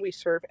everyone. We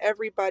serve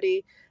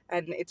everybody.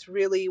 And it's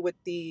really with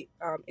the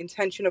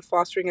intention of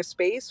fostering a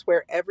space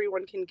where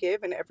everyone can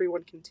give and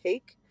everyone can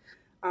take,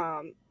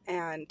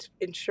 and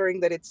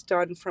ensuring that it's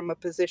done from a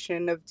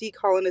position of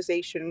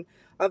decolonization,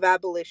 of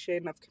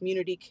abolition, of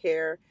community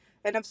care,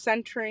 and of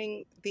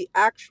centering the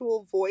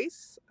actual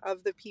voice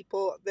of the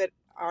people that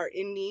are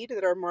in need,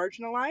 that are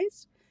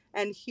marginalized,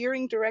 and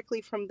hearing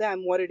directly from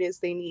them what it is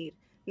they need,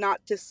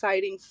 not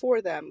deciding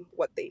for them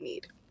what they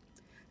need.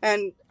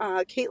 And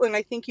Caitlin,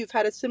 I think you've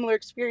had a similar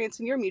experience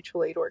in your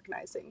mutual aid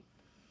organizing.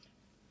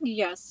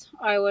 Yes,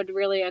 I would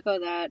really echo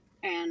that.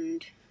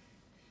 And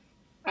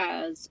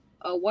as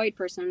a white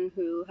person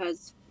who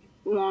has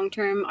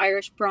long-term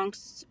Irish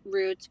Bronx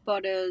roots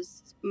but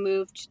has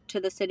moved to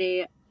the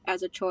city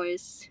as a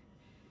choice,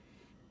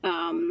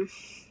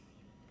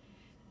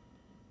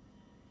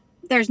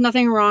 there's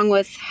nothing wrong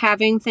with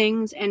having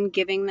things and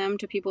giving them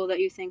to people that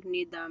you think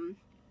need them.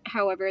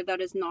 However,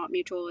 that is not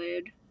mutual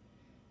aid.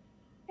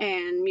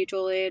 And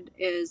mutual aid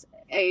is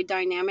a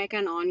dynamic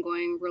and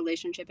ongoing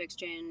relationship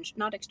exchange,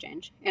 not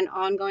exchange, an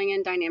ongoing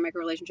and dynamic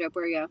relationship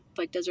where, yeah,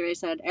 like Desiree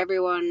said,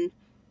 everyone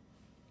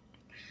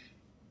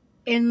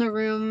in the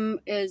room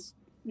is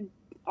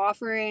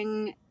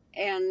offering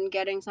and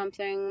getting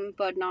something,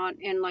 but not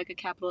in like a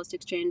capitalist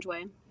exchange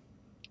way.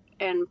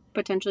 And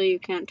potentially you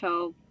can't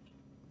tell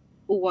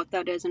what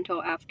that is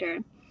until after.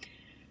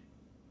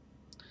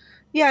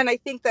 Yeah, and I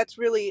think that's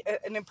really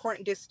an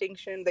important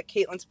distinction that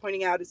Caitlin's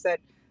pointing out, is that,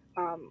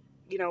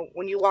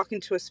 when you walk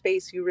into a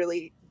space,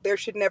 there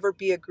should never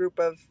be a group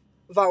of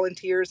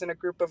volunteers and a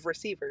group of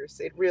receivers.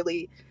 It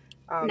really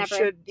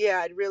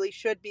it really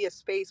should be a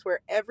space where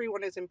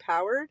everyone is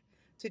empowered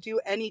to do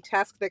any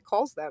task that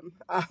calls them,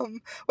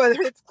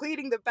 whether it's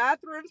cleaning the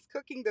bathrooms,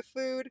 cooking the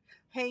food,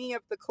 hanging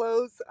up the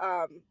clothes,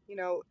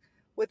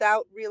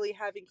 without really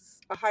having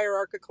a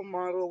hierarchical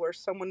model where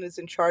someone is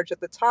in charge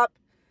at the top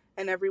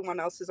and everyone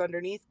else is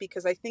underneath.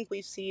 Because I think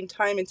we've seen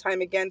time and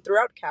time again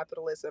throughout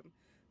capitalism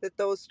that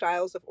those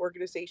styles of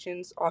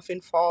organizations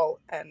often fall,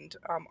 and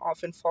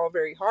often fall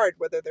very hard,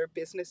 whether they're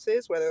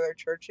businesses, whether they're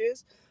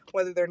churches,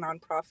 whether they're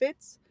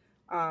nonprofits.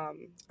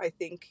 I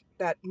think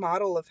that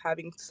model of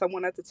having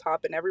someone at the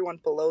top and everyone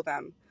below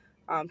them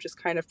just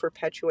kind of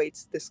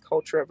perpetuates this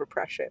culture of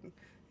oppression.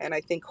 And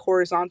I think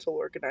horizontal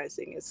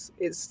organizing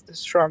is the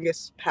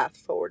strongest path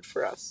forward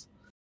for us.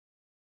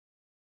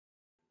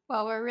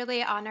 Well, we're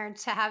really honored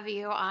to have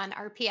you on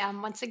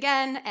RPM once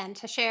again and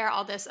to share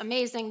all this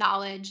amazing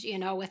knowledge,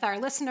 with our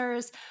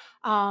listeners.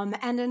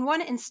 And in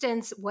one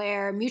instance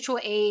where mutual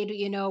aid,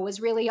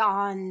 was really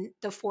on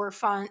the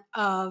forefront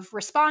of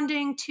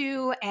responding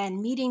to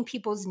and meeting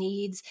people's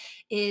needs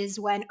is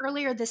when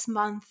earlier this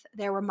month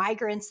there were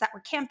migrants that were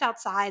camped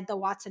outside the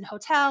Watson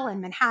Hotel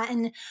in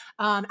Manhattan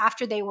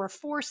after they were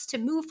forced to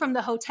move from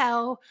the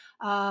hotel.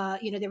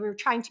 They were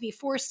trying to be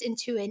forced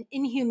into an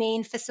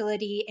inhumane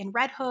facility in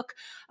Red Hook.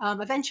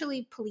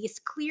 Eventually, police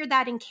cleared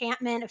that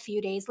encampment a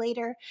few days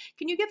later.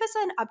 Can you give us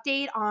an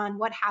update on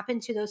what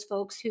happened to those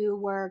folks who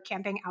were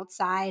camping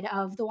outside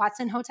of the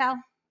Watson Hotel?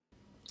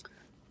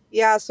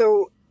 Yeah,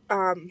 so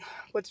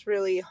what's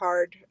really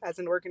hard as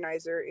an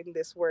organizer in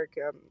this work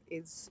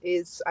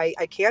is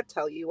I can't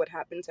tell you what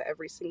happened to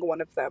every single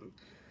one of them.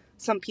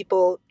 Some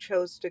people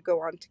chose to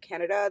go on to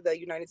Canada. The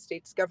United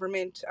States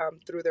government,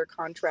 through their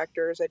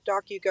contractors at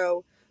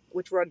DocuGo,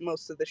 which run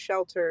most of the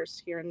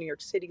shelters here in New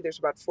York City. There's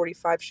about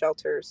 45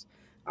 shelters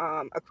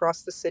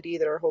across the city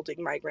that are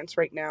holding migrants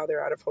right now.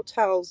 They're out of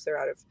hotels. They're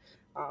out of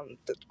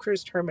the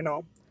cruise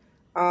terminal.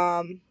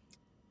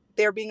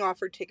 They're being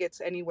offered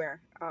tickets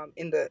anywhere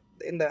in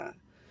the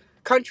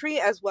country,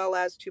 as well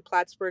as to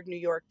Plattsburgh, New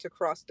York, to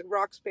cross the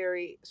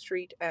Roxbury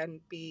Street and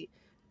be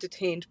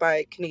detained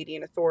by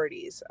Canadian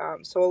authorities.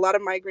 So a lot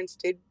of migrants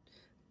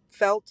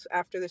felt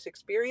after this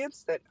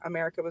experience that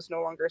America was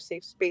no longer a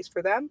safe space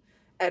for them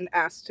and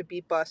asked to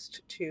be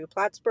bused to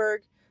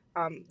Plattsburgh.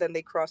 Then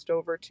they crossed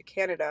over to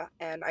Canada,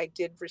 and I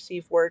did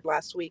receive word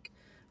last week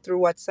through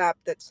WhatsApp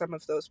that some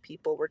of those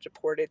people were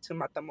deported to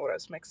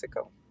Matamoros,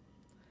 Mexico.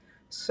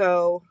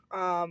 So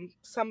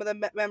some of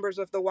the members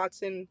of the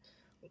Watson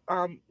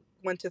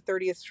went to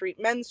 30th Street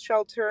Men's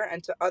Shelter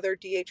and to other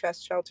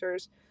DHS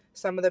shelters.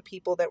 Some of the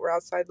people that were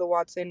outside the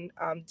Watson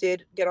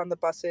did get on the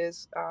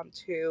buses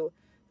to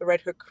the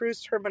Red Hook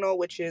Cruise Terminal,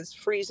 which is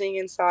freezing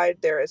inside.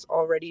 There has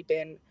already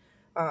been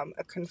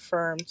a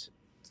confirmed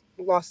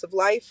loss of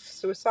life,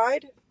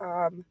 suicide,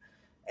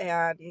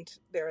 and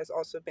there has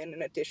also been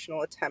an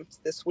additional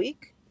attempt this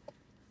week.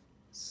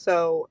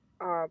 So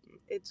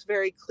it's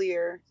very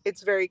clear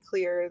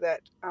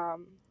that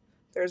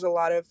there's a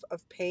lot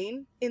of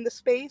pain in the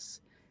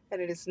space,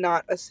 and it is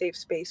not a safe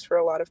space for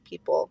a lot of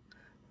people.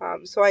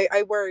 So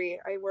I worry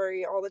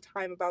all the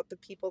time about the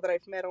people that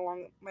I've met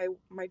along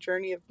my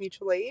journey of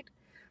mutual aid.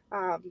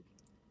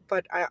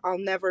 But I'll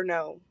never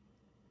know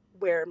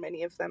where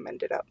many of them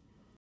ended up.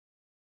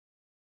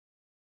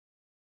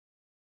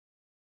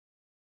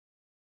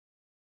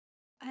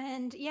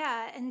 And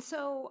yeah, and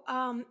so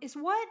is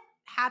what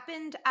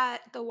happened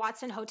at the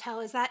Watson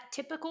Hotel, is that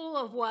typical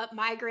of what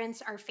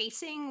migrants are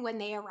facing when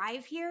they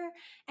arrive here?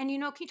 And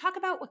can you talk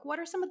about like what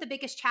are some of the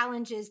biggest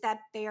challenges that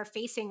they are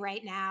facing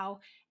right now?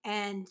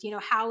 And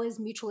how is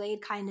mutual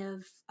aid kind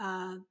of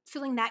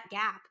filling that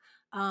gap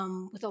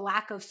with a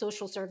lack of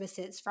social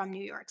services from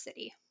New York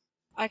City?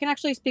 I can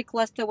actually speak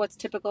less to what's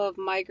typical of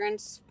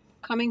migrants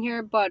coming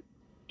here, but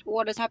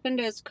what has happened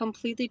is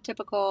completely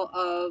typical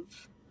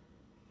of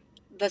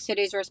the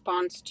city's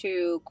response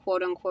to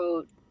quote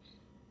unquote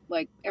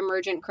like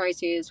emergent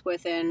crises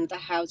within the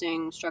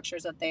housing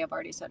structures that they have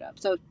already set up.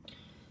 So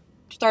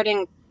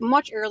starting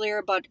much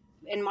earlier, but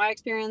in my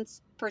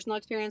experience, personal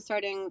experience,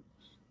 starting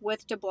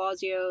with de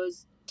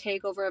Blasio's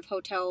takeover of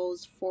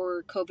hotels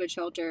for COVID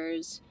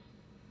shelters,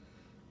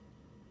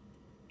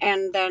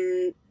 and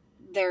then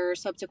their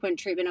subsequent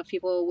treatment of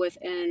people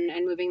within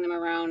and moving them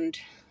around.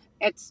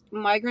 It's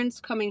migrants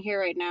coming here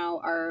right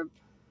now are,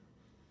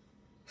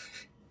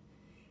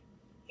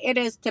 it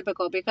is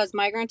typical because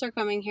migrants are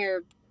coming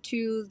here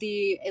to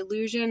the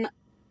illusion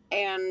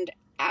and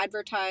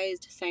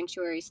advertised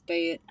sanctuary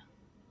state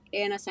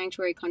in a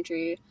sanctuary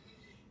country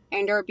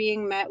and are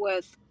being met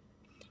with,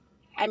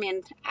 I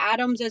mean,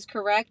 Adams is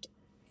correct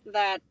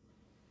that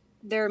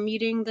they're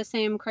meeting the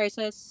same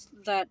crisis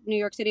that New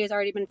York City has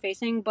already been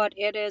facing, but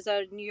it is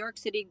a New York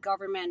City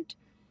government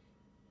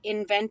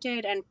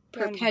invented and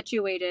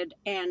perpetuated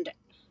and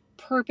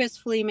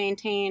purposefully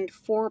maintained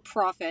for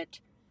profit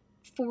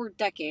for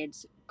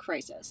decades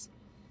crisis.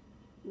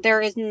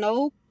 There is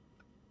no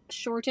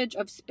shortage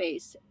of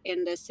space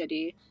in this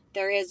city.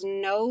 There is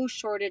no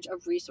shortage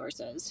of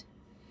resources.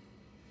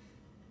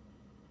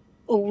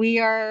 We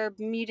are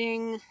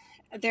meeting,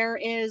 there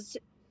is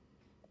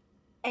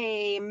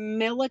a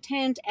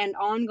militant and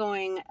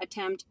ongoing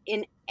attempt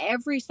in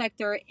every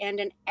sector and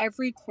in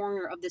every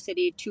corner of the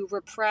city to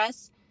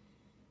repress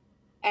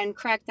and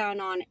crack down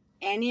on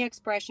any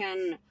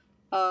expression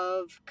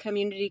of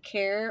community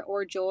care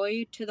or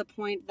joy, to the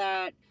point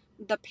that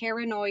the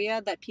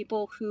paranoia that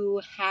people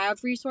who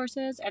have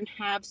resources and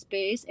have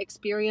space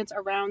experience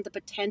around the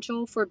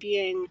potential for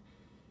being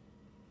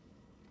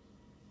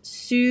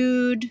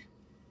sued,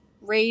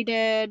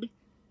 raided,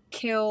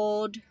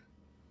 killed,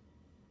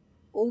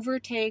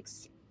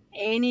 overtakes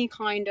any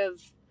kind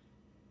of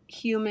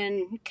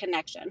human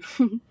connection.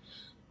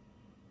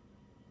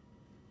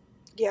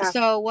 Yeah.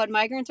 So what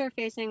migrants are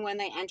facing when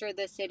they enter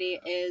the city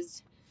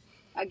is,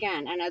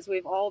 again, and as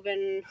we've all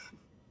been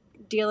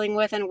dealing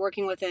with and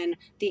working within,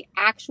 the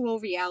actual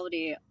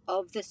reality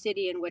of the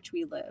city in which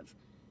we live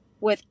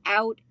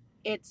without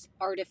its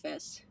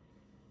artifice.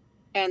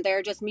 And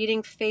they're just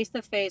meeting face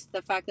to face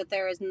the fact that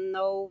there is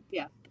no,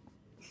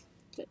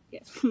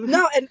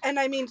 No, and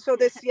I mean, so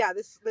this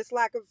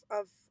lack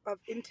of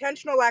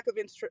intentional lack of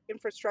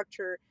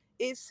infrastructure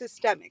is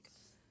systemic.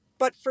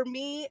 But for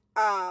me,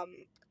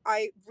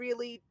 I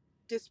really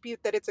dispute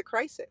that it's a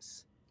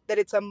crisis, that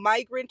it's a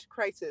migrant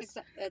crisis.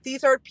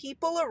 These are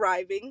people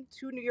arriving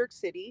to New York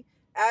City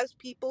as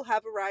people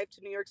have arrived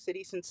to New York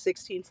City since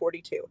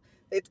 1642.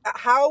 It's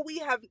how we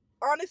have,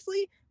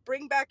 honestly,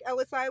 bring back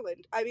Ellis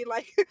Island. I mean,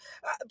 like,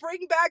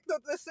 bring back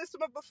the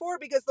system of before,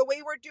 because the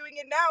way we're doing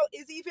it now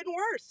is even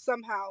worse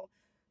somehow.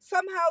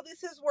 Somehow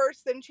this is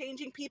worse than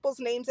changing people's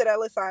names at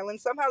Ellis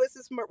Island. Somehow this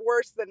is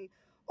worse than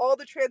all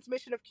the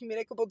transmission of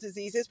communicable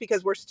diseases,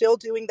 because we're still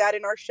doing that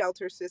in our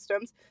shelter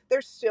systems.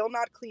 They're still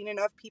not clean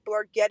enough. People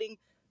are getting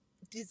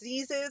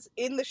diseases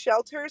in the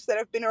shelters that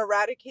have been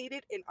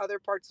eradicated in other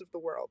parts of the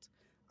world.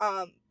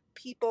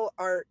 People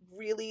are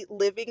really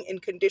living in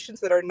conditions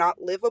that are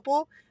not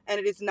livable, and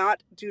it is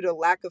not due to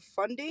lack of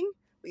funding.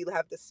 We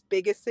have the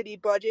biggest city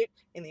budget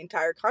in the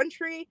entire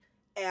country,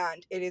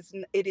 and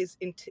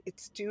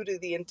it's due to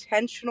the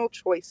intentional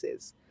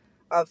choices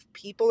of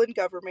people in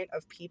government,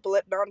 of people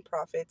at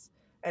nonprofits,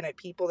 and at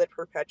people that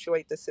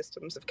perpetuate the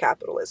systems of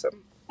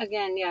capitalism.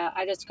 Again, yeah,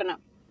 I just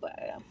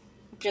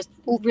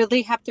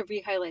really have to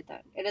re-highlight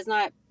that it is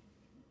not,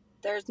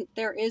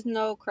 there is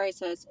no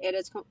crisis. It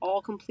is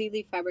all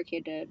completely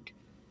fabricated.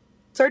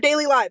 It's our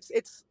daily lives.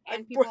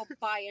 And people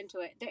buy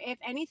into it. If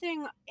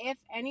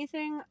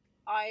anything,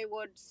 I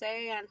would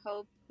say and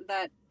hope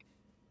that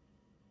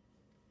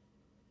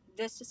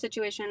this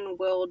situation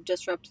will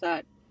disrupt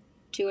that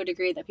to a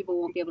degree that people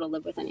won't be able to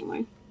live with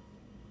anymore.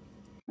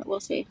 But we'll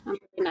see. I'm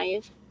really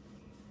naive.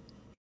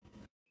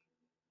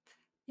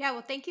 Yeah,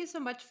 well, thank you so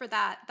much for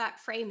that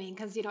framing,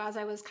 because as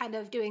I was kind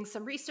of doing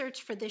some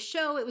research for this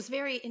show, it was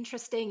very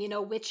interesting,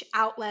 which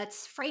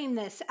outlets frame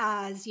this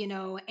as,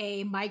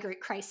 a migrant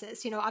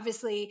crisis.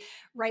 Obviously,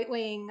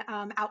 right-wing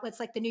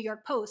outlets like the New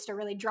York Post are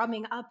really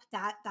drumming up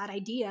that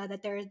idea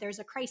that there's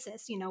a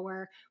crisis,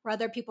 where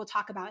other people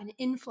talk about an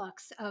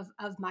influx of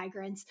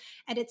migrants,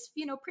 and it's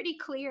pretty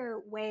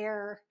clear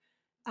where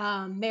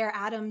Mayor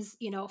Adams,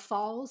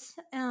 falls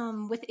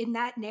within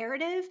that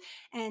narrative.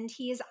 And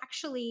he is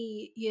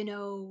actually,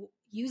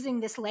 using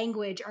this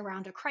language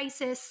around a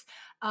crisis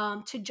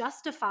to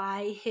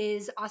justify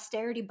his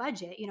austerity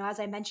budget.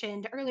 As I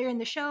mentioned earlier in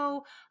the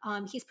show,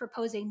 he's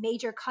proposing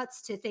major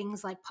cuts to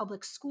things like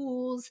public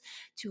schools,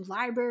 to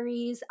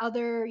libraries,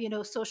 other,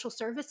 social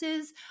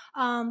services.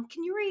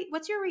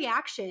 What's your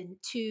reaction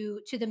to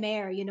the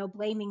mayor,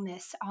 blaming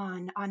this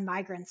on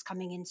migrants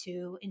coming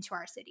into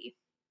our city?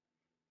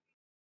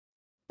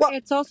 Well,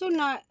 It's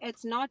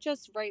not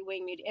just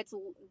right-wing media. It's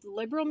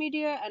liberal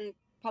media and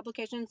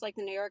publications like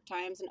the New York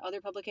Times and other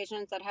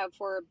publications that have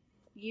for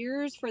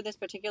years and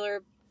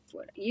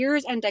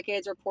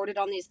decades reported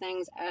on these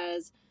things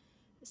as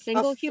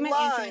single human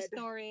interest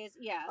stories.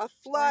 Yeah. A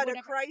flood,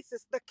 a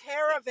crisis, the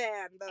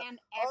caravan, and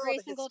every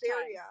the single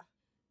hysteria. time.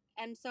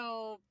 And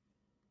so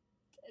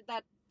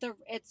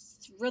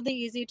it's really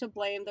easy to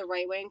blame the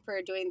right wing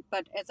for doing,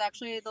 but it's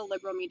actually the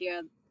liberal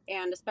media,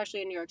 and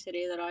especially in New York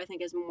City, that I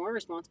think is more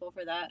responsible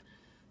for that.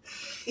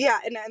 Yeah,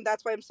 and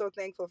that's why I'm so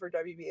thankful for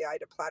WBAI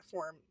to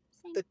platform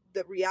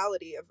the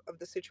reality of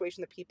the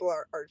situation that people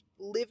are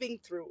living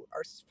through,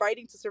 are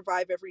fighting to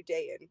survive every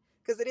day in,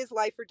 because it is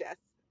life or death.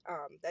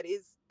 That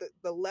is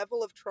the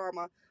level of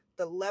trauma,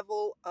 the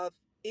level of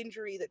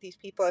injury that these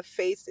people have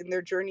faced in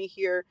their journey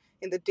here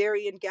in the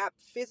Darien Gap,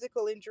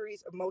 physical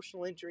injuries,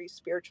 emotional injuries,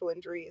 spiritual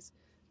injuries.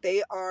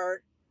 They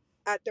are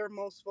at their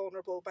most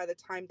vulnerable by the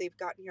time they've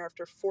gotten here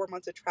after 4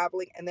 months of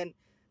traveling, and then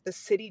the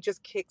city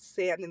just kicks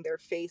sand in their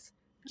face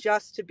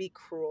just to be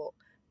cruel.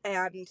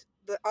 And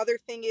the other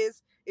thing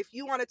is, if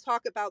you want to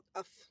talk about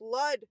a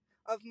flood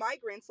of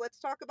migrants, let's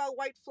talk about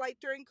white flight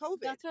during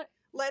COVID.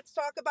 Let's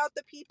talk about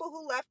the people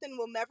who left and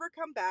will never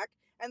come back,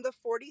 and the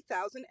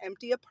 40,000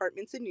 empty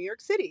apartments in New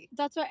York City.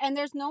 That's right. And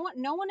there's no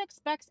one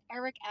expects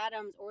Eric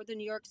Adams or the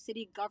New York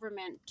City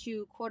government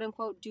to quote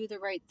unquote do the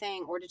right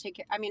thing or to take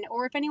care. I mean,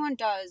 or if anyone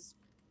does,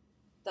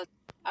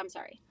 I'm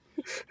sorry.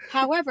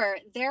 However,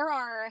 there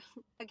are,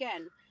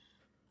 again,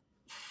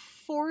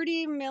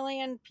 40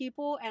 million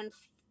people and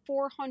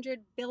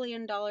 $400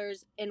 billion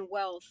in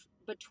wealth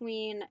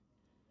between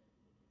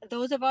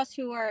those of us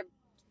who are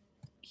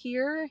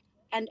here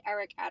and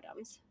Eric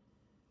Adams.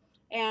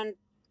 And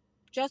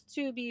just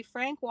to be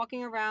frank,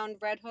 walking around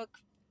Red Hook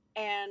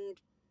and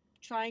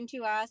trying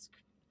to ask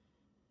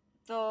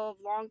the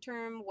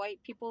long-term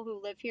white people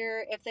who live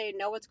here if they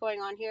know what's going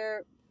on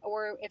here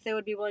or if they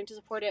would be willing to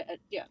support it.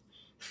 Yeah.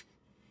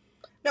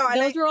 No,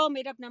 those are all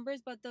made up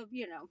numbers, but the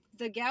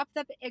gap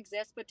that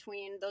exists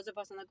between those of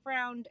us on the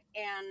ground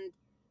and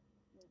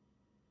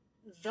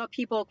the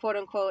people, quote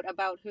unquote,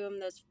 about whom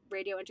this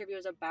radio interview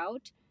is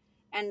about,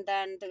 and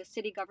then the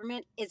city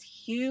government is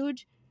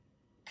huge,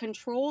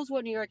 controls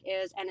what New York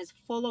is, and is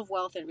full of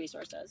wealth and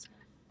resources.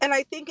 And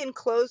I think in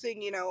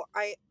closing,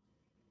 I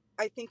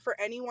think for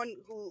anyone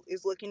who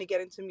is looking to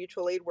get into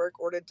mutual aid work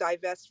or to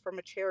divest from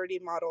a charity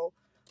model,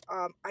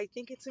 I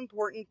think it's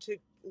important to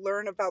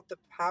learn about the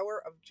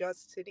power of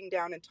just sitting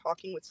down and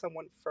talking with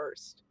someone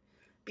first.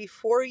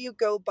 Before you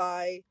go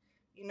buy,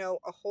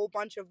 a whole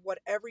bunch of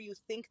whatever you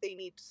think they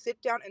need,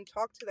 sit down and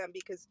talk to them,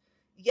 because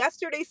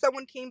yesterday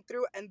someone came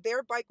through and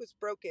their bike was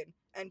broken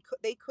and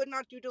they could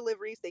not do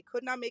deliveries. They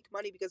could not make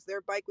money because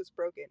their bike was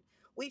broken.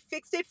 We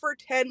fixed it for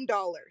 $10.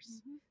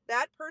 Mm-hmm.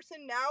 That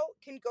person now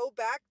can go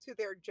back to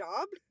their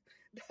job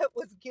that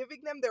was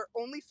giving them their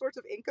only source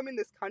of income in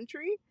this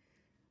country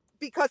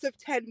because of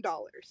 $10.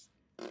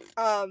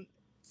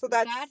 So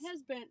that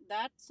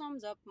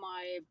sums up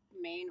my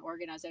main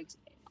organizing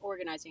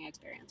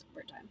experience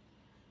over time.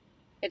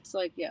 It's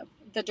like, yeah,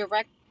 the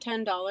direct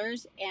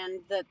 $10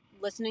 and the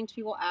listening to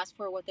people ask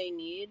for what they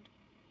need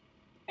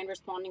and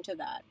responding to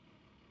that.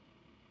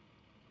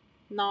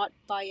 Not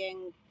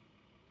buying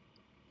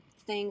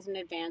things in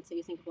advance that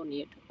you think people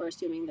need or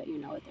assuming that you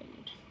know what they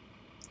need.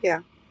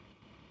 Yeah.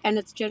 And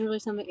it's generally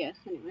something,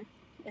 anyway.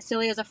 As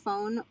silly as a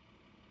phone,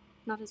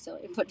 not as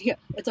silly, but yeah,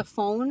 it's a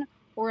phone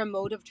or a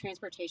mode of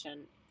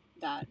transportation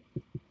that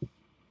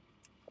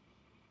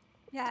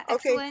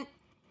excellent.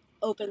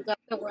 Opens up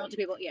the world to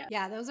people.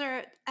 Yeah, those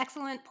are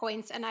excellent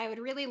points. And I would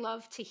really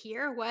love to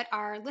hear what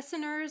our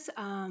listeners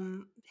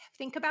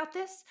think about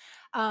this.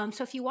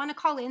 So if you want to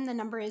call in, the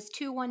number is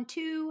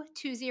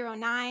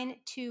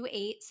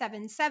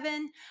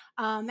 212-209-2877.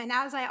 And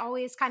as I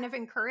always kind of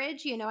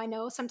encourage, I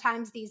know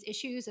sometimes these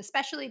issues,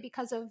 especially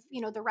because of,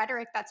 the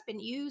rhetoric that's been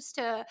used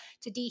to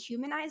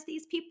dehumanize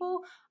these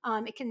people,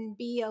 it can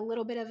be a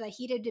little bit of a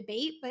heated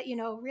debate, but,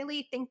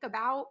 really think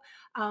about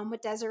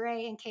what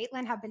Desiree and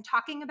Caitlin have been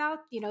talking about,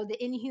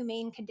 the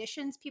inhumane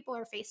conditions people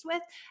are faced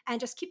with, and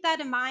just keep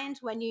that in mind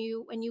when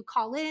you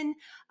call in.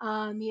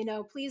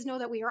 Please know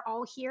that we are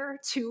all here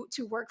to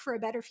work for a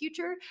better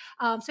future.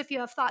 So if you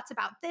have thoughts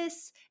about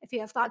this, if you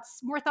have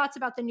more thoughts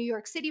about the New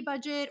York City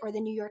budget or the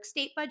New York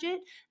State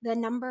budget, the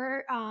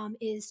number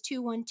is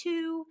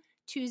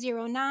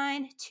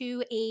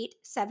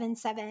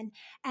 212-209-2877.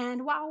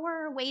 And while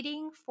we're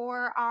waiting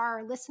for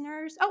our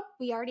listeners,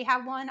 we already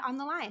have one on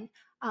the line.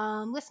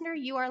 Listener,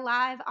 you are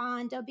live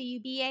on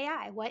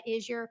WBAI. What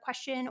is your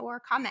question or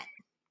comment?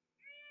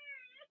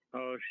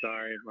 Oh,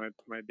 sorry,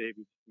 my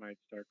baby might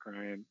start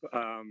crying.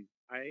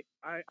 I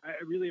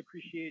really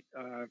appreciate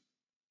the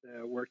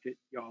work that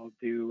y'all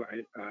do.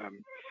 I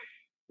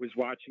was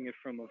watching it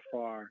from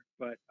afar,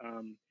 but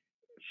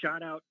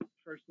shout out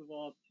first of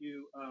all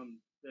to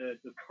the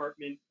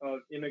Department of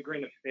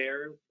Immigrant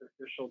Affairs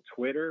official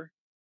Twitter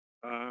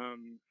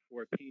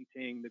for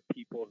painting the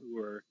people who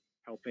are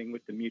helping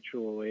with the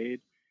mutual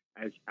aid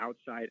as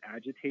outside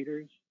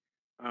agitators,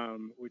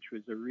 which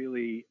was a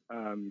really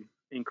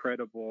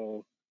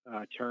incredible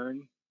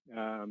turn.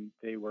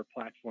 They were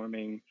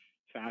platforming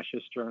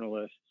fascist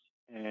journalists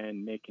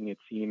and making it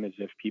seem as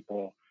if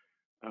people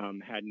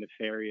had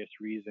nefarious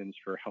reasons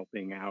for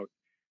helping out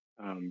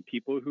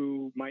people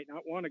who might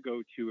not want to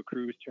go to a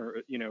cruise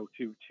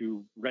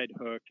to Red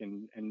Hook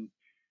and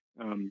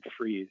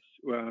freeze.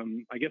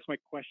 I guess my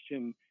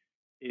question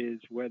is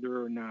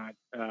whether or not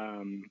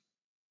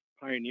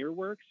Pioneer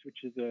Works,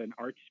 which is an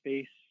art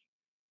space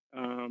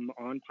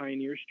on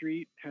Pioneer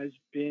Street, has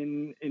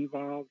been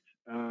involved.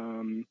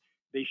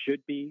 They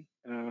should be.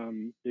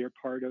 They're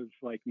part of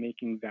like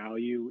making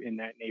value in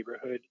that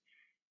neighborhood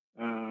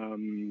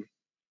in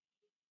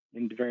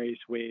various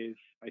ways.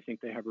 I think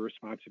they have a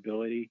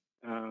responsibility.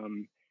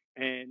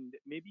 And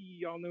maybe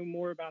y'all know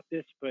more about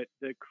this, but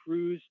the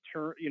cruise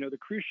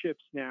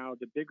ships now,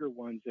 the bigger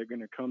ones, they're going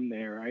to come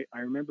there. I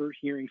remember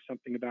hearing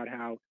something about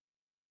how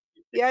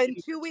in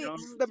 2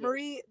 weeks,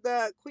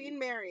 the Queen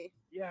Mary.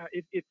 Yeah,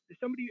 if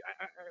somebody,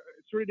 I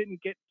sort of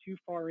didn't get too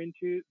far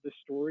into the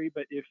story,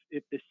 but if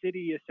the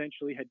city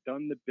essentially had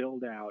done the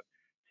build out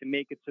to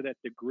make it so that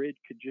the grid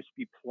could just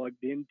be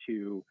plugged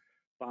into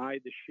by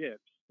the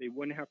ships, they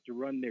wouldn't have to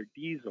run their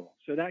diesel.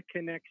 So that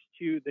connects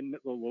to the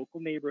local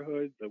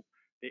neighborhood, the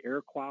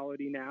air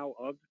quality now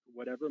of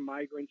whatever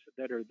migrants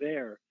that are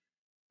there.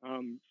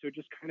 So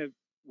just kind of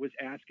was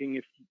asking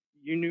if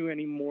you knew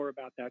any more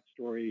about that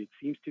story. It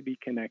seems to be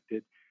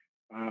connected.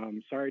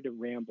 Sorry to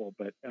ramble,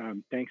 but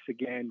thanks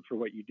again for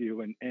what you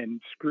do.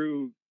 And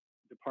screw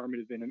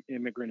Department of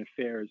Immigrant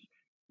Affairs,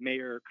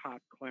 Mayor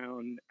Cop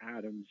Clown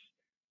Adams.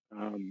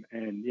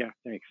 And yeah,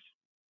 thanks.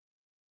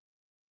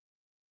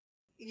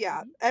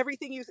 Yeah,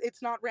 everything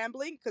it's not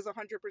rambling because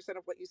 100%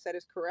 of what you said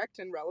is correct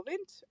and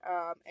relevant.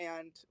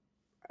 And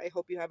I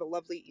hope you have a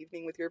lovely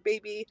evening with your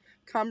baby,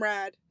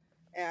 comrade.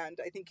 And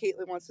I think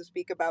Caitlin wants to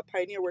speak about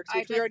Pioneer Works,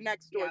 which we are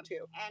next door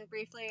to. And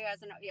briefly,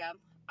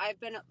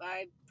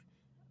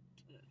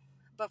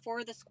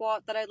 before the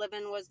squat that I live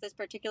in was this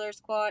particular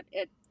squat,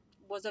 it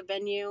was a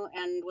venue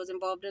and was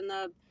involved in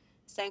the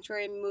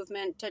sanctuary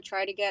movement to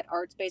try to get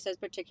art spaces,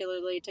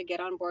 particularly to get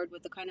on board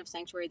with the kind of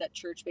sanctuary that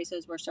church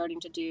spaces were starting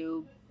to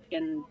do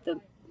in the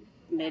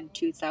mid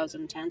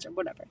 2010s or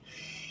whatever.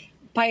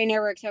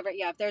 Pioneer Works over,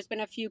 there's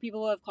been a few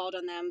people who have called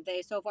on them.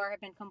 They so far have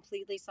been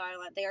completely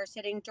silent. They are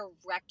sitting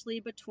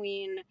directly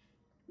between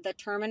the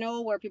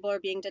terminal where people are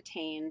being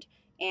detained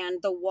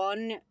and the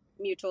one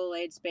mutual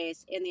aid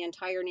space in the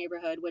entire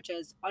neighborhood, which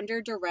is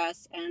under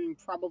duress and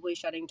probably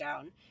shutting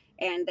down.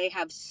 And they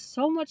have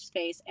so much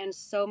space and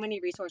so many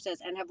resources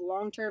and have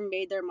long-term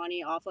made their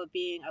money off of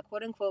being a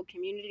quote-unquote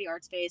community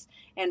art space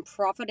and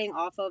profiting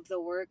off of the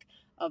work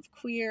of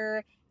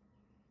queer,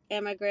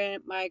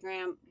 immigrant,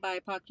 migrant,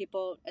 BIPOC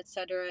people,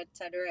 etc.,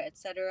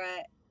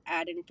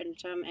 ad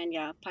infinitum. And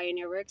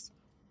Pioneer Works,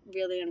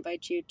 really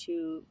invite you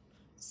to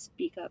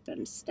speak up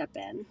and step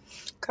in.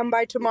 Come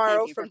by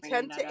tomorrow from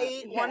 10 to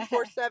 8,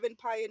 147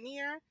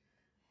 Pioneer.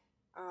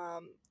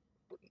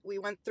 We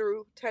went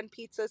through 10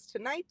 pizzas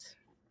tonight.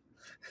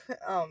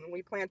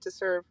 We plan to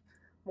serve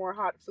more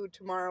hot food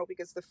tomorrow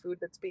because the food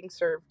that's being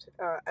served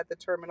at the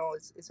terminal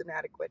is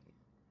inadequate.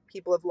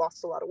 People have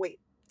lost a lot of weight.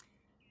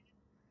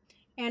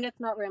 And it's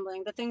not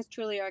rambling. The things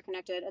truly are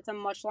connected. It's a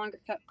much longer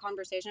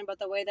conversation, but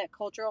the way that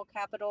cultural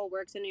capital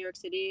works in New York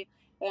City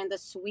and the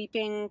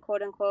sweeping,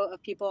 quote unquote,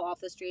 of people off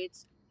the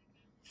streets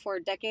for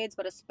decades,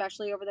 but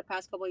especially over the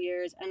past couple of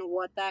years, and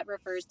what that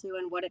refers to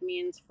and what it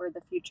means for the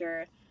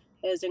future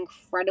is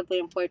incredibly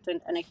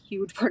important and a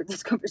huge part of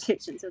this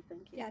conversation. So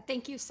thank you. Yeah,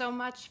 thank you so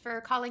much for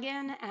calling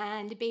in.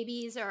 And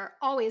babies are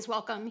always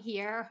welcome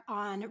here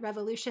on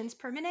Revolutions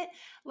Per Minute.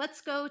 Let's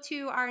go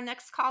to our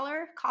next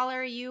caller.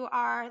 Caller, you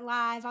are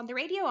live on the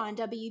radio on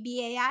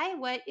WBAI.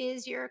 What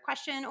is your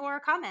question or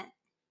comment?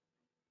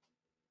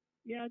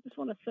 Yeah, I just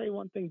want to say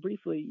one thing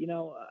briefly. You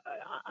know,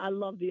 I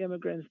love the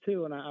immigrants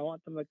too, and I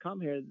want them to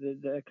come here.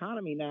 The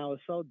economy now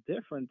is so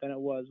different than it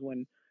was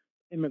when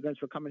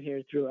immigrants were coming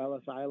here through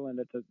Ellis Island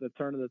at the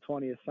turn of the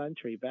 20th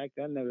century. Back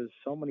then, there was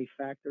so many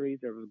factories.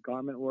 There was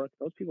garment work.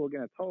 Those people were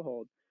getting a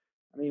toehold.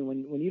 I mean,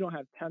 when you don't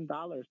have $10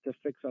 to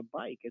fix a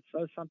bike, it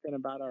says something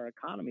about our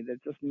economy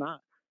that's just not.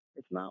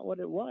 It's not what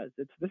it was.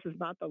 This is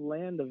not the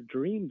land of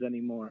dreams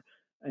anymore.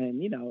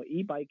 And you know,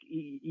 e-bike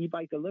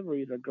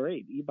deliveries are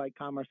great. E-bike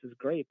commerce is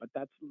great, but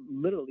that's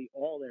literally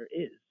all there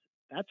is.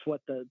 That's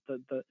what the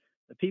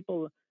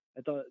people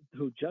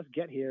who just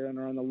get here and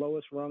are on the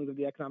lowest rungs of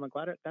the economic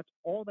ladder, that's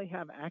all they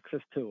have access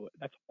to.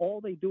 That's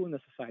all they do in the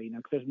society now,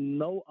 because there's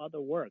no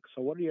other work.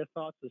 So what are your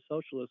thoughts as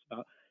socialists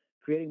about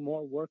creating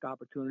more work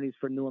opportunities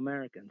for new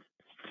Americans?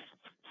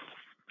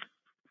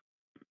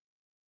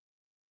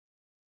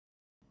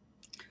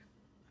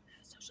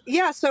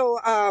 Yeah, so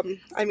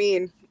I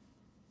mean,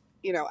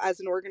 you know, as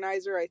an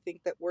organizer, I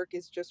think that work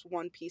is just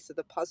one piece of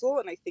the puzzle,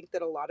 and I think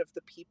that a lot of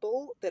the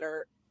people that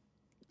are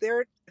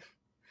they're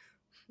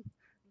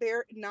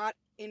they're not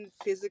in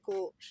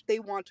physical, they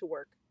want to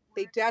work.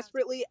 They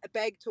desperately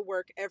beg to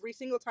work every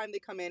single time they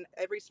come in,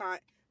 every time.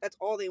 That's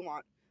all they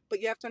want. But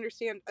you have to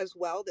understand as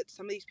well that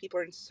some of these people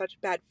are in such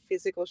bad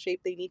physical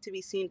shape. They need to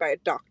be seen by a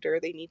doctor.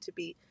 They need to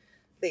be,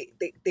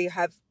 they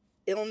have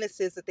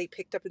illnesses that they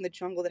picked up in the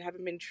jungle that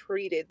haven't been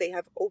treated. They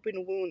have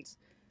open wounds.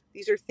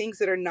 These are things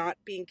that are not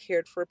being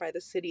cared for by the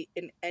city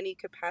in any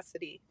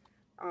capacity.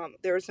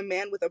 There is a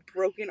man with a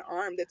broken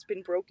arm that's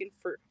been broken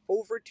for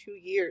over 2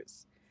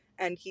 years,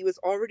 and he was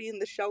already in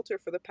the shelter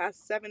for the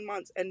past 7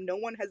 months, and no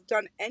one has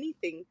done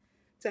anything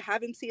to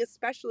have him see a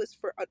specialist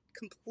for a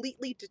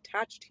completely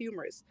detached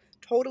humerus,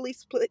 totally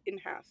split in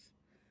half.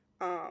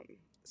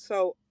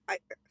 So I,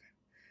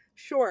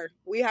 sure,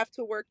 we have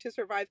to work to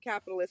survive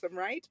capitalism,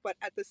 right? But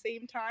at the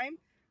same time,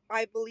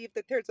 I believe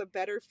that there's a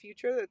better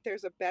future, that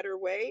there's a better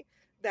way,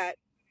 that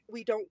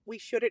we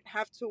shouldn't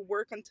have to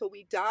work until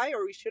we die,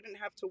 or we shouldn't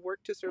have to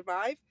work to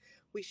survive.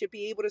 We should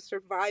be able to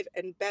survive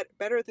and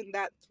better than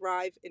that,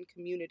 thrive in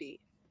community.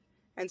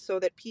 And so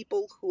that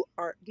people who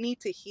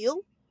need to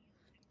heal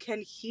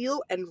can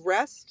heal and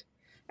rest,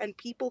 and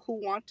people who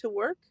want to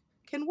work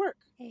can work.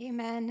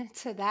 Amen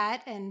to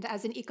that. And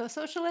as an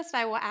eco-socialist,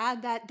 I will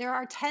add that there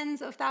are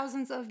tens of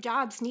thousands of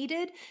jobs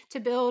needed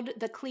to build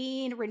the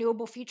clean,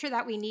 renewable future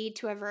that we need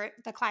to avert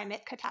the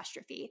climate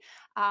catastrophe.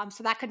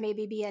 So that could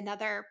maybe be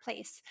another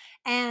place.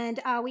 And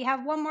we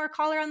have one more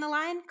caller on the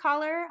line.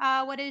 Caller,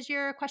 what is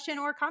your question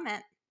or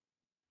comment?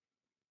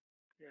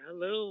 Yeah,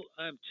 hello,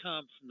 I'm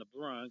Tom from the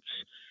Bronx.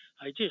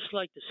 I just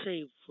like to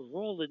say for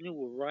all the new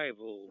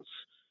arrivals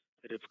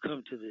that have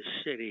come to the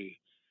city,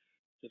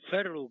 the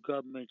federal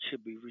government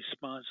should be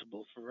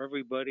responsible for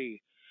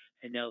everybody,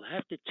 and they'll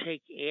have to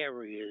take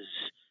areas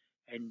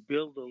and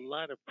build a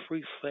lot of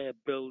prefab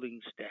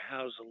buildings to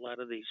house a lot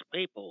of these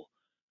people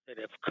that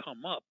have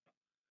come up.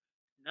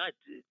 Not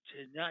to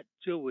not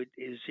do it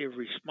is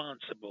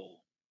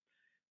irresponsible.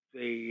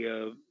 They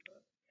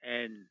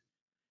and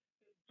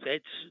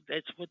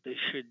that's what they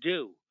should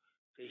do.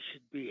 They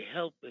should be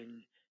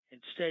helping.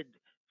 Instead,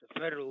 the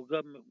federal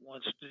government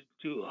wants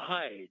to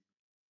hide,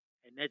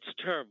 and that's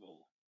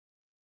terrible.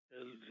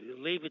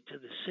 Leave it to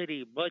the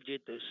city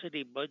budget. The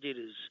city budget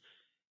is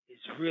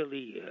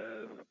really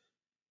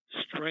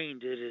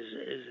strained as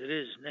it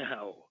is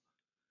now,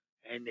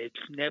 and it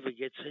never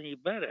gets any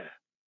better.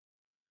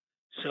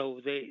 So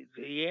the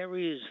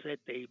areas that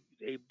they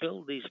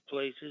build these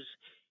places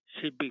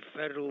should be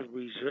Federal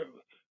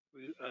Reserve,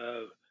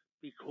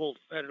 be called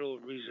Federal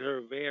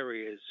Reserve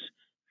areas.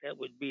 That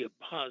would be a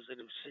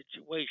positive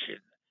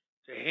situation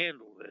to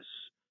handle this.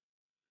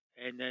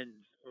 And then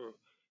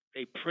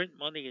they print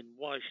money in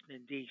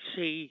Washington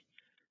D.C.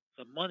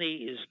 The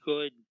money is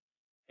good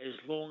as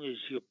long as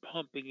you're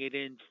pumping it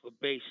in for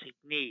basic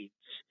needs.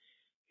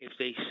 If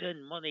they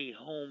send money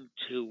home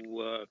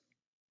to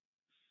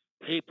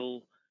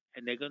people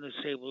and they're going to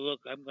say, well,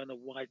 look, I'm going to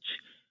watch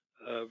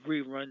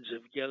reruns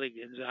of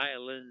Gilligan's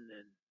Island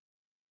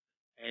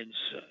and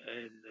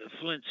the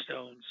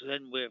Flintstones,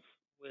 then we're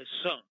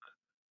sunk.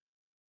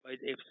 But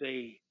if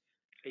they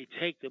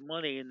take the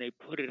money and they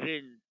put it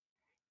in,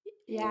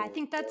 Yeah, I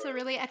think that's a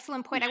really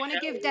excellent point. I want to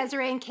give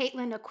Desiree and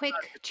Caitlin a quick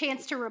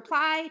chance to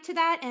reply to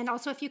that. And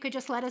also, if you could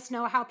just let us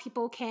know how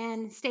people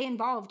can stay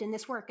involved in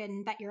this work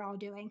and that you're all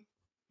doing.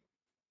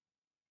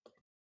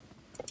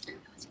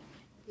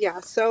 Yeah,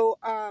 so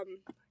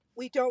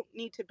we don't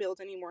need to build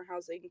any more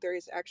housing. There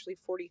is actually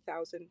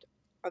 40,000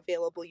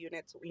 available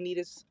units. What we need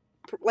is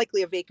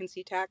likely a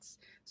vacancy tax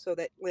so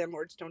that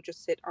landlords don't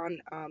just sit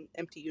on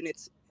empty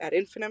units ad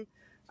infinitum,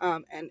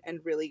 and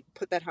really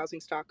put that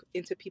housing stock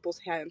into people's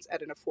hands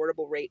at an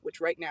affordable rate,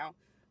 which right now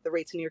the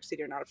rates in New York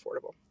City are not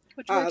affordable.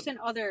 Which works in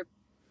other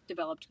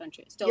developed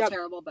countries. Still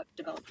terrible, but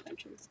developed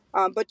countries.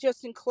 But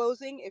just in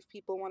closing, if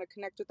people want to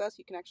connect with us,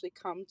 you can actually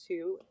come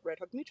to Red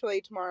Hook Mutual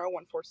Aid tomorrow,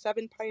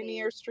 147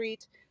 Pioneer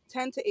Street,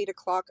 10 to 8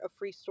 o'clock, a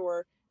free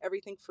store,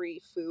 everything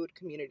free, food,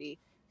 community.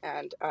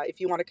 And if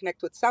you want to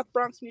connect with South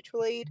Bronx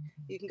Mutual Aid,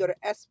 you can go to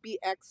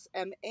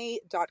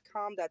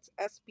sbxma.com. That's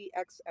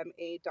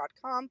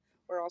sbxma.com.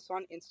 We're also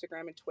on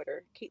Instagram and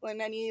Twitter.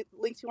 Caitlin, any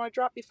links you want to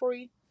drop before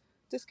we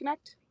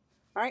disconnect?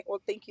 All right.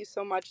 Well, thank you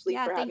so much, Lee, for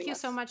having us. Thank you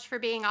so much for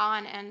being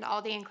on and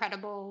all the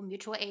incredible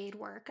mutual aid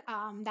work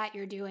that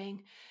you're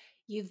doing.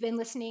 You've been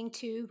listening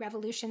to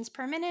Revolutions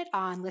Per Minute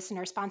on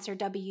listener-sponsored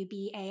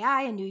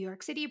WBAI in New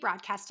York City,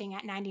 broadcasting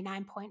at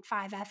 99.5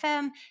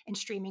 FM and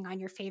streaming on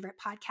your favorite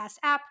podcast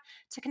app.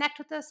 To connect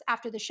with us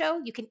after the show,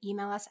 you can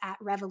email us at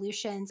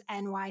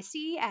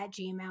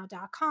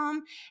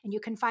revolutionsnyc@gmail.com, and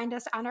you can find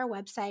us on our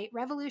website,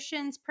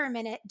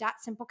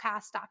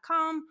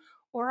 revolutionsperminute.simplecast.com,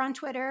 or on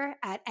Twitter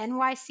at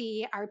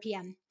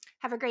NYCRPM.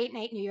 Have a great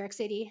night, New York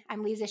City.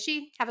 I'm Lisa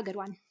Shi. Have a good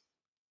one.